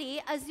our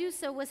city,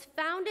 Azusa, was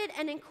founded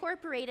and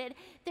incorporated,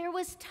 there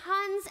was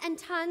tons and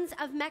tons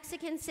of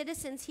Mexican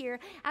citizens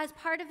here as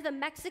part of the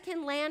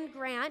Mexican land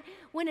grant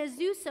when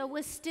Azusa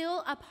was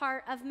still a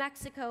part of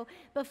Mexico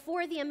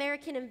before the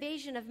American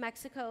invasion of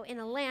Mexico in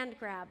a land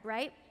grab,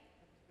 right?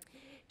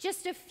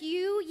 Just a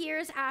few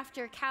years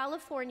after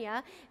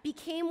California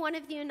became one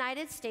of the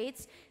United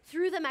States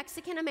through the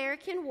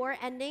Mexican-American War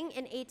ending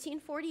in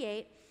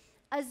 1848,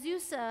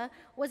 Azusa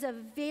was a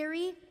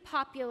very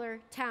popular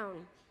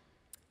town.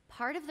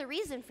 Part of the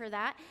reason for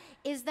that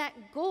is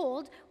that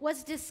gold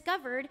was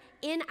discovered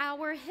in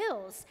our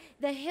hills,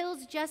 the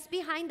hills just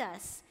behind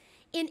us.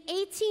 In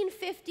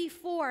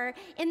 1854,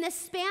 in the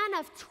span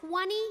of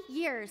 20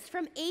 years,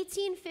 from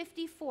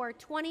 1854,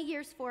 20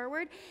 years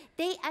forward,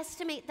 they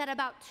estimate that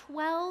about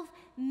 $12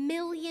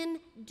 million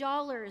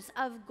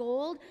of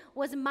gold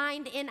was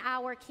mined in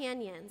our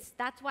canyons.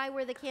 That's why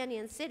we're the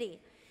Canyon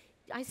City.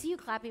 I see you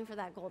clapping for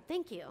that gold.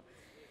 Thank you.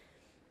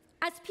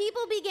 As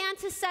people began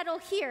to settle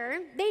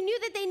here, they knew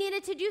that they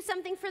needed to do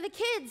something for the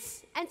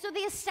kids, and so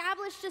they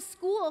established a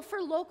school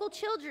for local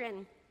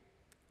children.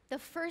 The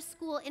first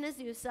school in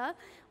Azusa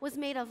was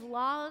made of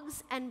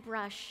logs and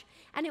brush,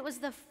 and it was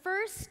the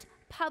first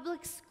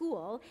public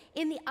school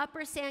in the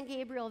upper San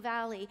Gabriel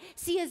Valley.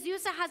 See,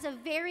 Azusa has a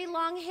very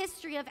long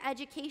history of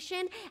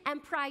education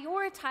and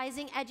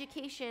prioritizing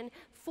education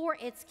for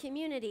its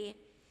community.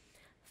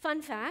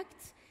 Fun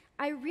fact,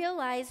 I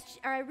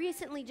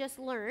recently just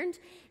learned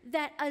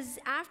that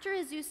after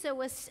Azusa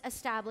was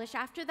established,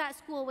 after that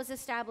school was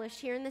established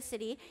here in the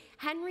city,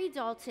 Henry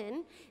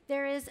Dalton,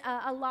 there is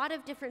a lot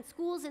of different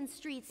schools and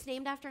streets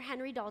named after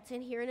Henry Dalton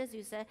here in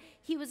Azusa.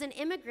 He was an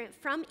immigrant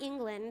from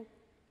England.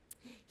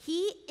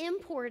 He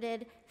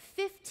imported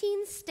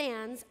 15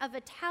 stands of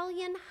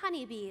Italian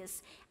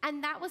honeybees,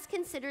 and that was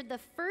considered the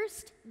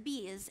first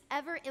bees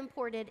ever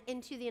imported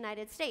into the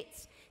United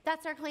States.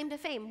 That's our claim to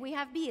fame. We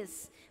have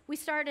bees. We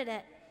started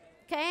it.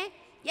 Okay?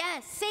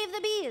 Yes, save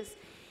the bees.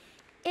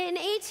 In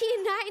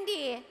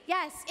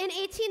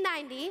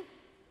 1890,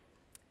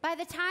 by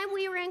the time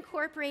we were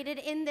incorporated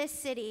in this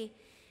city,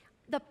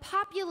 the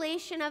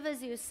population of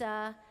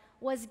Azusa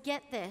was,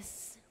 get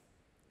this,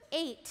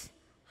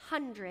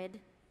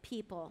 800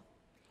 people.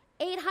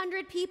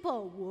 800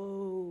 people,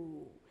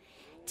 whoa.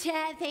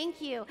 Thank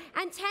you.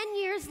 And 10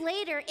 years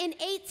later, in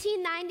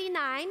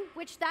 1899,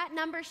 which that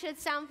number should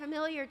sound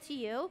familiar to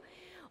you,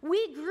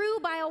 we grew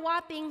by a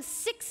whopping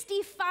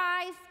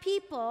 65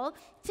 people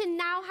to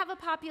now have a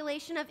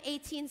population of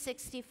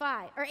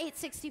 865,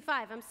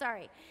 I'm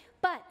sorry.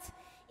 But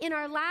in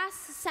our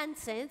last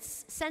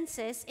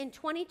census in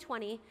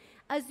 2020,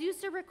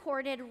 Azusa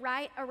recorded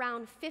right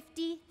around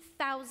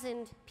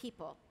 50,000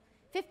 people.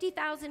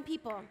 50,000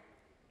 people.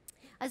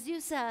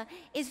 Azusa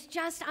is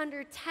just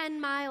under 10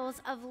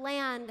 miles of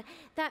land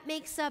that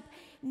makes up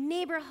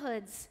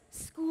neighborhoods,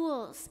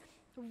 schools,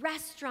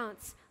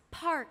 restaurants,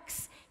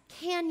 parks,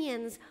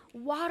 canyons,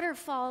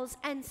 waterfalls,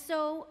 and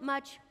so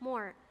much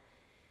more.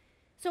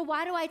 So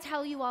why do I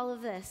tell you all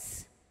of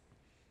this?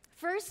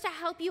 First, to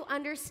help you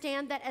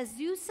understand that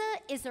Azusa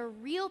is a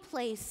real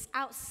place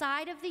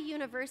outside of the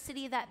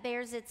university that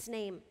bears its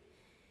name.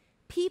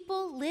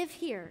 People live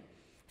here.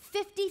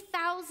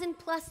 50,000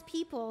 plus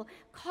people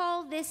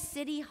call this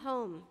city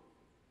home.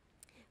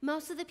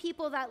 Most of the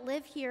people that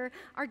live here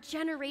are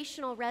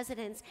generational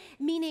residents,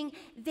 meaning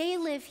they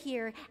live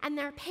here and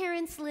their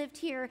parents lived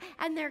here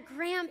and their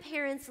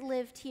grandparents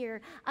lived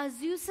here.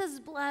 Azusa's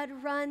blood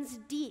runs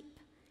deep.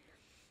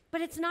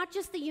 But it's not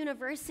just the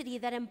university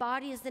that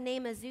embodies the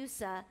name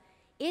Azusa,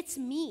 it's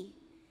me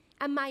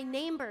and my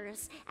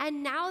neighbors.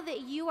 And now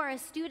that you are a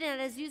student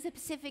at Azusa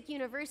Pacific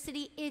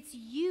University, it's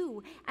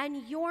you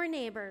and your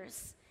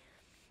neighbors.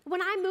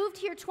 When I moved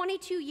here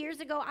 22 years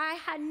ago, I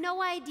had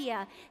no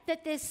idea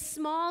that this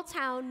small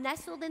town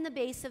nestled in the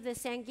base of the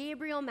San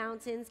Gabriel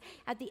Mountains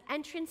at the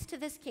entrance to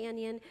this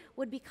canyon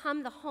would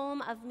become the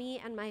home of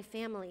me and my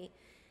family.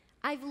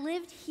 I've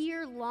lived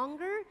here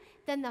longer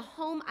than the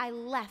home I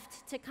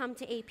left to come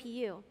to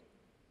APU.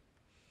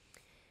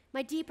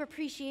 My deep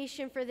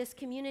appreciation for this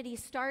community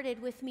started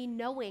with me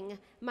knowing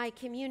my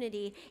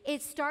community.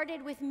 It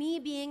started with me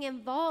being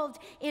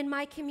involved in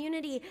my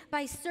community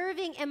by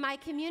serving in my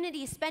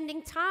community,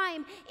 spending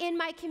time in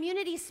my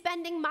community,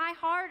 spending my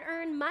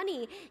hard-earned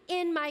money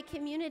in my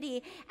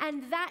community.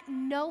 And that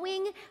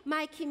knowing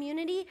my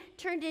community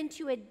turned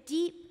into a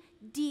deep,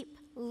 deep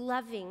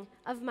loving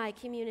of my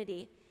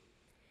community.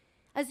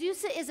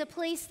 Azusa is a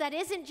place that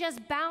isn't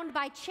just bound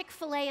by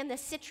Chick-fil-A and the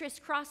Citrus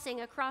Crossing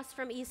across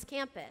from East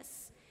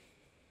Campus.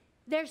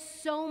 There's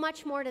so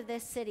much more to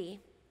this city.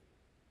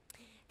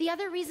 The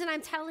other reason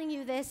I'm telling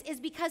you this is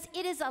because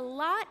it is a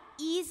lot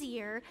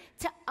easier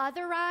to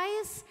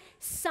otherize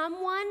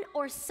someone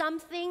or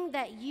something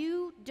that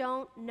you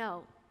don't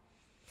know.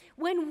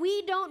 When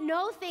we don't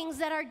know things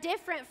that are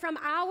different from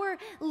our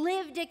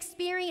lived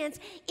experience,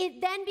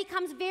 it then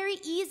becomes very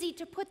easy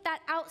to put that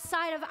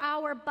outside of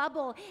our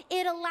bubble.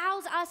 It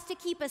allows us to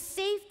keep a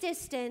safe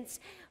distance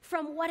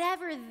from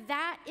whatever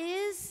that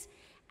is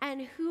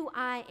and who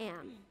I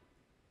am.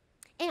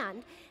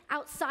 And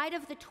outside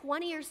of the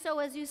 20 or so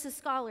Azusa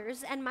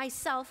scholars and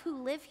myself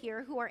who live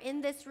here, who are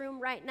in this room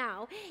right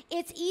now,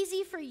 it's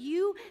easy for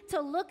you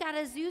to look at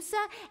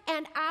Azusa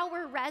and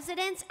our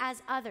residents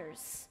as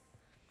others.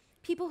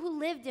 People who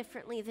live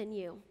differently than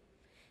you.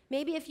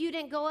 Maybe if you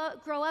didn't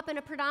grow up in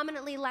a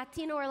predominantly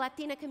Latino or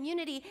Latina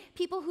community,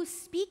 people who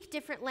speak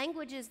different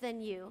languages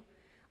than you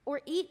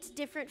or eat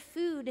different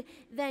food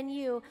than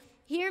you.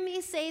 Hear me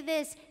say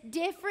this,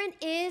 different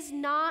is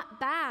not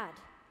bad.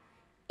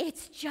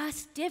 It's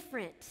just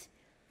different.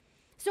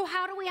 So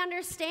how do we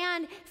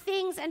understand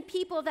things and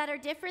people that are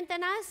different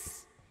than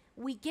us?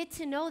 We get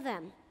to know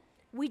them.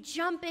 We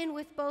jump in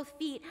with both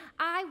feet.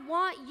 I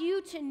want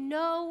you to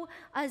know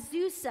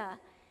Azusa.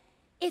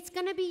 It's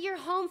going to be your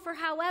home for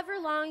however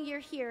long you're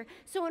here.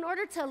 So in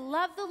order to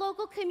love the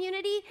local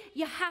community,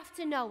 you have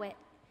to know it.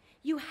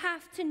 You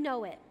have to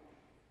know it.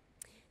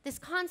 This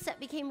concept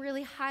became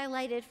really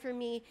highlighted for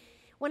me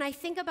when I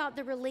think about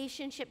the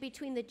relationship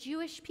between the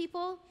Jewish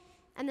people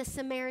and the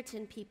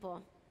Samaritan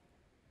people.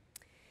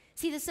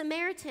 See, the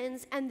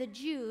Samaritans and the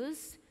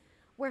Jews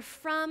were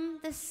from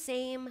the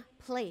same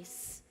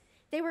place.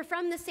 They were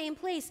from the same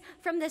place,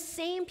 from the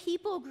same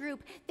people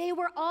group. They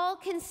were all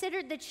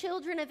considered the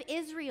children of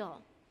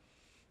Israel.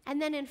 And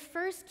then in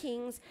 1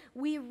 Kings,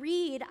 we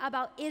read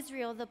about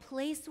Israel, the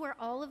place where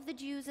all of the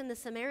Jews and the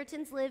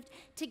Samaritans lived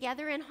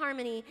together in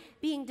harmony,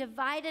 being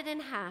divided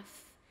in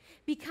half,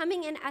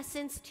 becoming in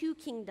essence two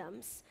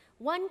kingdoms.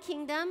 One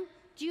kingdom,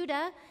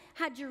 Judah,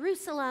 had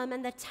Jerusalem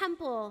and the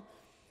temple,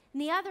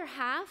 and the other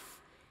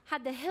half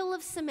had the hill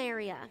of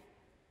Samaria.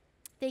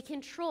 They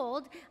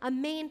controlled a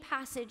main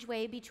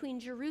passageway between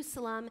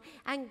Jerusalem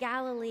and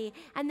Galilee.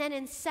 And then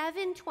in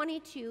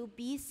 722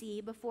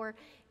 BC, before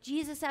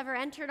Jesus ever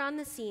entered on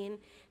the scene,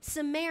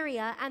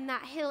 Samaria and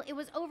that hill, it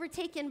was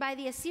overtaken by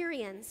the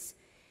Assyrians.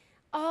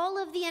 All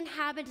of the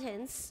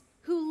inhabitants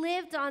who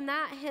lived on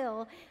that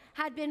hill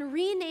had been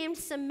renamed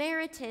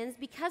Samaritans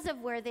because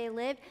of where they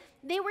lived.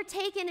 They were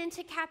taken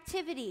into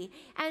captivity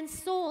and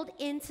sold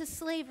into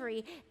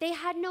slavery. They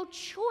had no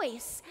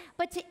choice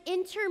but to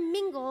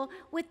intermingle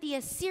with the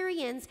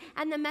Assyrians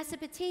and the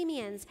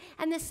Mesopotamians.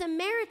 And the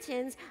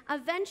Samaritans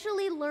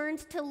eventually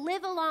learned to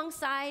live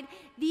alongside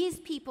these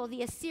people,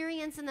 the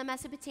Assyrians and the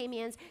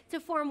Mesopotamians,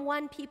 to form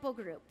one people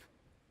group.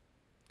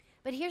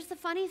 But here's the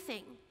funny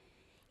thing.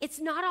 It's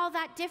not all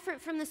that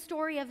different from the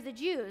story of the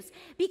Jews,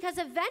 because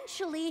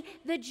eventually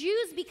the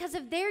Jews, because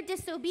of their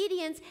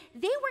disobedience,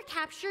 they were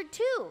captured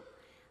too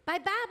by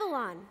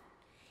Babylon.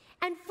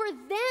 And for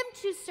them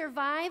to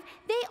survive,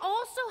 they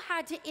also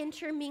had to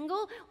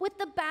intermingle with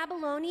the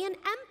Babylonian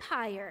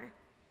Empire.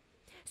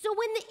 So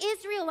when the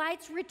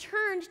Israelites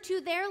returned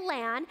to their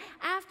land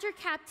after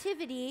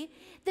captivity,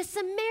 the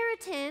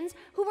Samaritans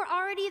who were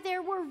already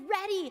there were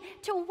ready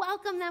to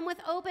welcome them with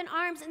open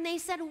arms, and they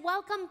said,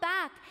 "Welcome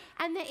back."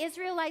 And the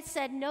Israelites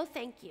said, "No,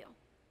 thank you.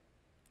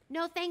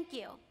 No, thank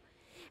you."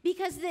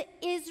 Because the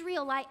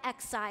Israelite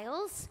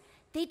exiles,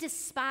 they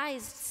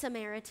despised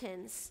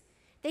Samaritans.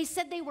 They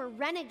said they were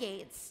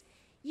renegades.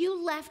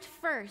 You left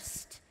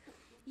first.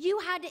 You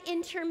had to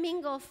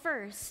intermingle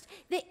first.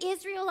 The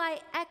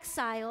Israelite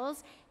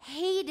exiles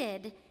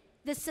hated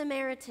the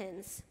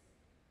Samaritans.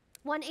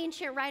 One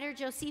ancient writer,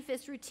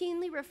 Josephus,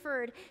 routinely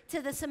referred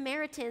to the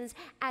Samaritans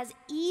as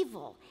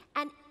evil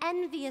and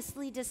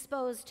enviously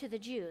disposed to the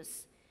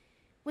Jews.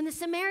 When the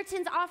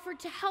Samaritans offered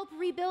to help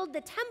rebuild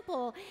the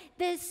temple,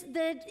 the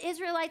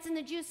Israelites and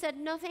the Jews said,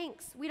 no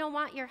thanks, we don't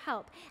want your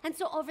help. And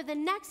so over the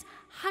next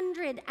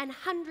hundreds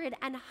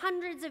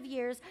of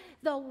years,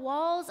 the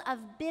walls of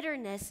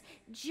bitterness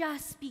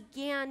just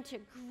began to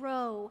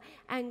grow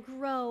and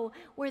grow,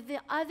 where the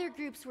other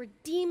groups were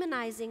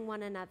demonizing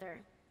one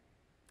another.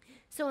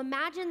 So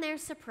imagine their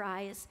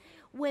surprise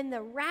when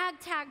the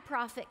ragtag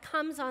prophet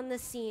comes on the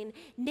scene,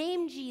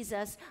 named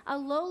Jesus, a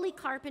lowly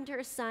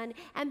carpenter's son,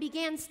 and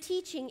begins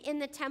teaching in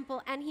the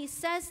temple. And he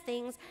says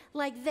things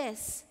like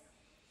this: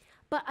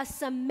 "But a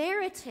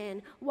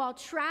Samaritan, while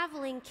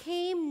traveling,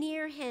 came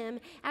near him,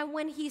 and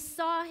when he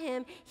saw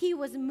him, he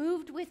was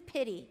moved with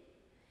pity."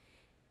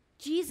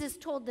 Jesus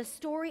told the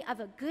story of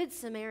a good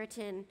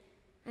Samaritan.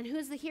 And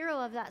who's the hero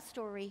of that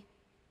story?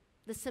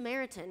 The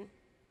Samaritan.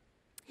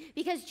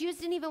 Because Jews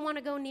didn't even want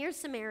to go near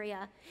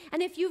Samaria.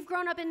 And if you've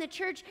grown up in the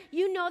church,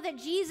 you know that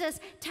Jesus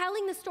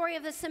telling the story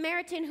of the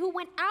Samaritan who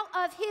went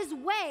out of his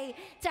way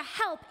to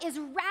help is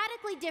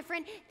radically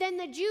different than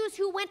the Jews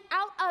who went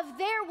out of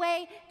their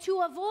way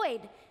to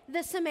avoid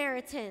the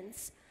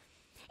Samaritans.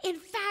 In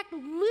fact,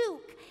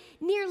 Luke,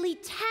 nearly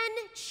 10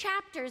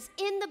 chapters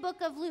in the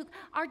book of Luke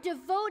are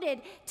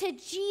devoted to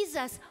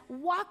Jesus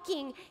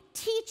walking,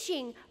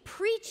 teaching,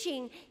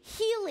 preaching,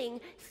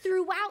 healing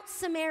throughout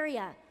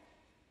Samaria.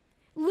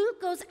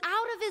 Luke goes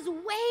out of his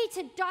way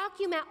to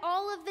document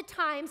all of the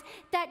times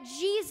that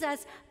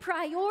Jesus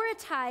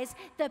prioritized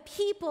the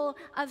people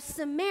of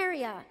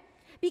Samaria,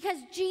 because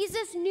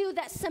Jesus knew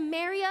that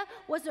Samaria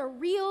was a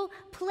real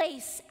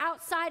place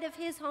outside of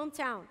his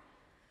hometown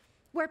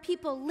where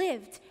people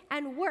lived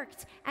and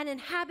worked and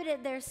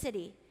inhabited their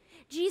city.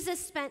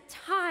 Jesus spent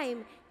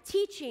time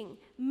teaching,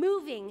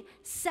 moving,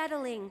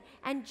 settling,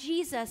 and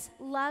Jesus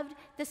loved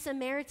the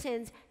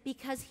Samaritans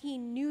because he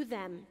knew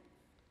them.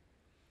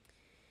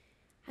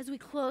 As we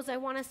close, I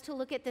want us to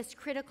look at this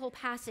critical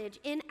passage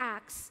in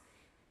Acts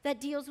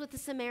that deals with the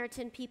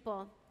Samaritan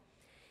people.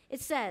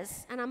 It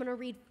says, and I'm going to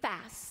read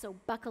fast, so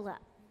buckle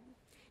up.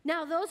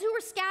 "Now those who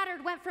were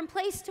scattered went from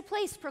place to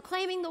place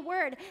proclaiming the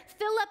word.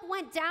 Philip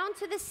went down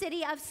to the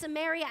city of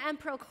Samaria and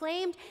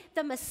proclaimed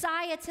the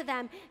Messiah to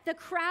them. The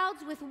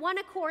crowds with one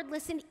accord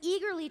listened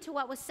eagerly to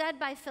what was said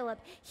by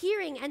Philip,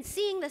 hearing and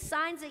seeing the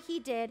signs that he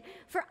did.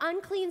 For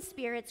unclean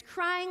spirits,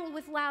 crying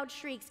with loud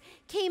shrieks,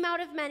 came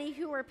out of many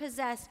who were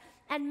possessed,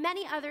 and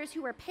many others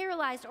who were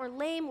paralyzed or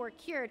lame were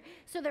cured.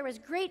 So there was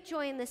great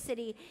joy in the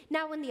city.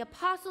 Now when the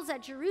apostles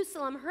at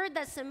Jerusalem heard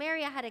that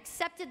Samaria had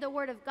accepted the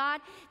word of God,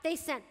 they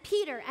sent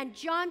Peter and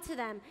John to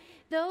them.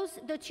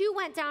 The two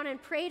went down and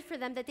prayed for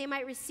them that they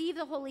might receive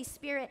the Holy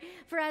Spirit.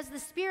 For as the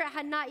Spirit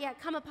had not yet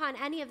come upon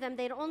any of them,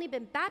 they had only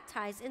been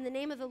baptized in the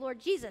name of the Lord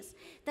Jesus.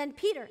 Then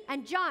Peter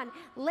and John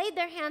laid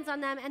their hands on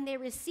them, and they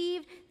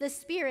received the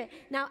Spirit.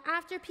 Now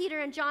after Peter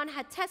and John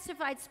had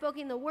testified,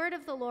 spoken the word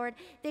of the Lord,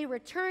 they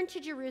returned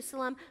to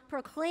Jerusalem,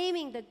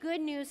 proclaiming the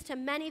good news to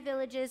many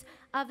villages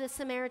of the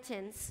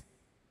Samaritans."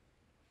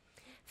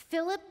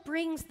 Philip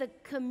brings the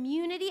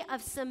community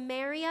of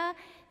Samaria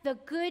the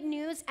good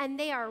news, and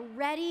they are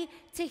ready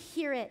to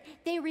hear it.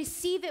 They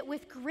receive it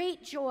with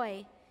great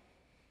joy.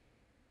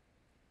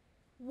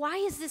 Why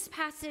is this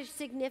passage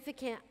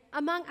significant?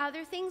 Among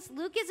other things,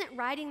 Luke isn't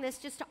writing this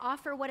just to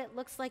offer what it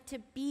looks like to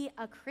be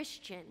a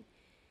Christian.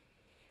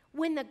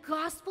 When the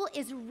gospel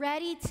is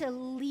ready to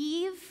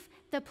leave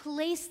the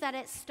place that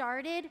it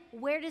started,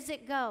 where does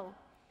it go?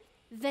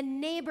 The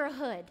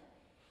neighborhood.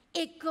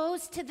 It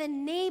goes to the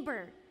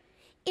neighbor.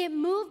 It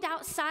moved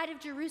outside of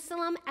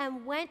Jerusalem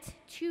and went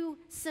to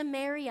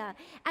Samaria.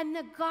 And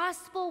the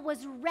gospel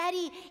was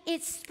ready.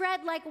 It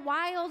spread like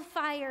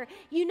wildfire.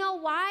 You know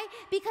why?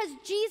 Because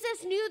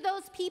Jesus knew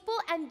those people,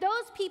 and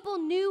those people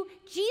knew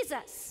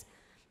Jesus.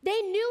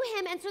 They knew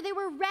him, and so they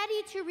were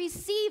ready to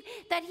receive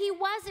that he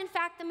was, in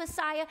fact, the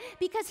Messiah,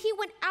 because he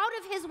went out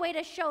of his way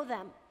to show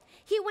them.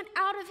 He went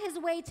out of his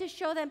way to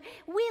show them.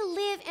 We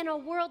live in a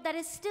world that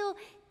is still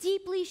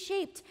deeply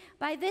shaped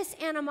by this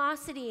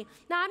animosity.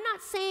 Now, I'm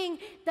not saying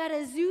that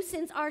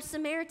Azusans are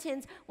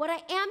Samaritans. What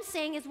I am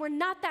saying is we're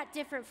not that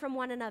different from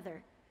one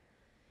another.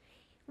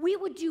 We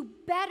would do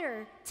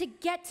better to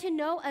get to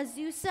know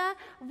Azusa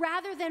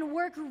rather than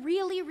work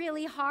really,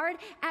 really hard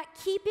at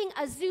keeping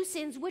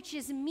Azusans, which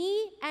is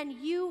me and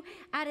you,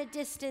 at a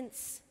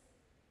distance.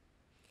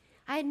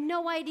 I had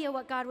no idea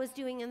what God was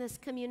doing in this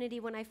community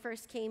when I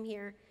first came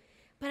here.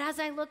 But as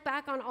I look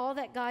back on all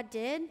that God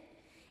did,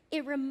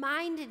 it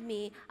reminded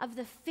me of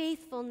the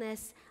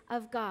faithfulness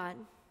of God.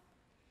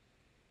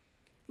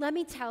 Let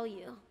me tell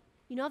you,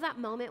 you know that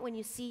moment when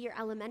you see your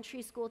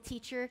elementary school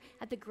teacher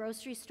at the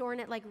grocery store and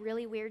it like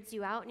really weirds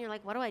you out and you're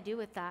like, what do I do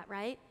with that,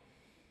 right?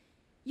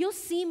 You'll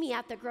see me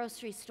at the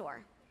grocery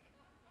store.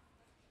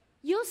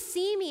 You'll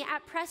see me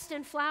at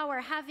Preston Flower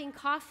having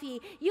coffee.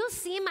 You'll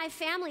see my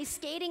family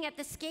skating at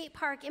the skate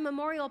park in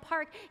Memorial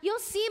Park. You'll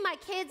see my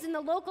kids in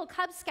the local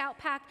Cub Scout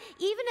pack,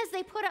 even as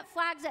they put up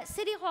flags at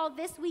City Hall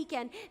this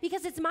weekend,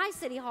 because it's my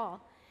City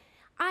Hall.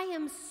 I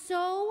am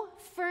so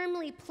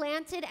firmly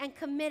planted and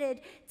committed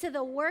to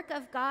the work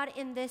of God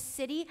in this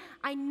city.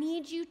 I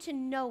need you to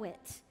know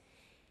it.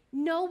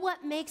 Know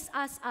what makes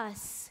us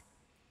us.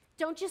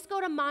 Don't just go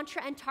to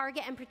Mantra and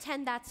Target and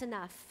pretend that's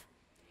enough.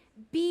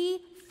 Be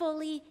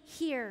fully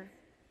here.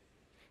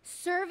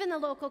 Serve in the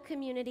local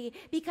community,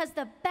 because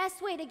the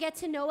best way to get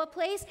to know a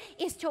place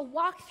is to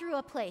walk through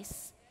a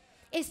place,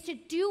 is to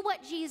do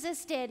what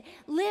Jesus did.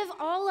 Live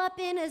all up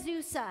in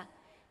Azusa.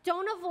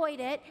 Don't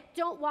avoid it.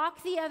 Don't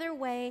walk the other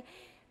way,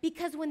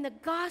 because when the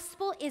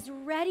gospel is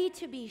ready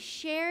to be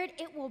shared,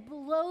 it will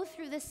blow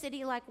through the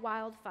city like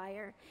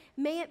wildfire.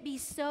 May it be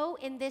so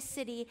in this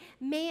city.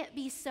 May it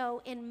be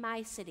so in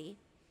my city.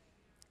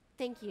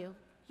 Thank you.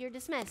 You're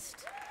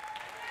dismissed.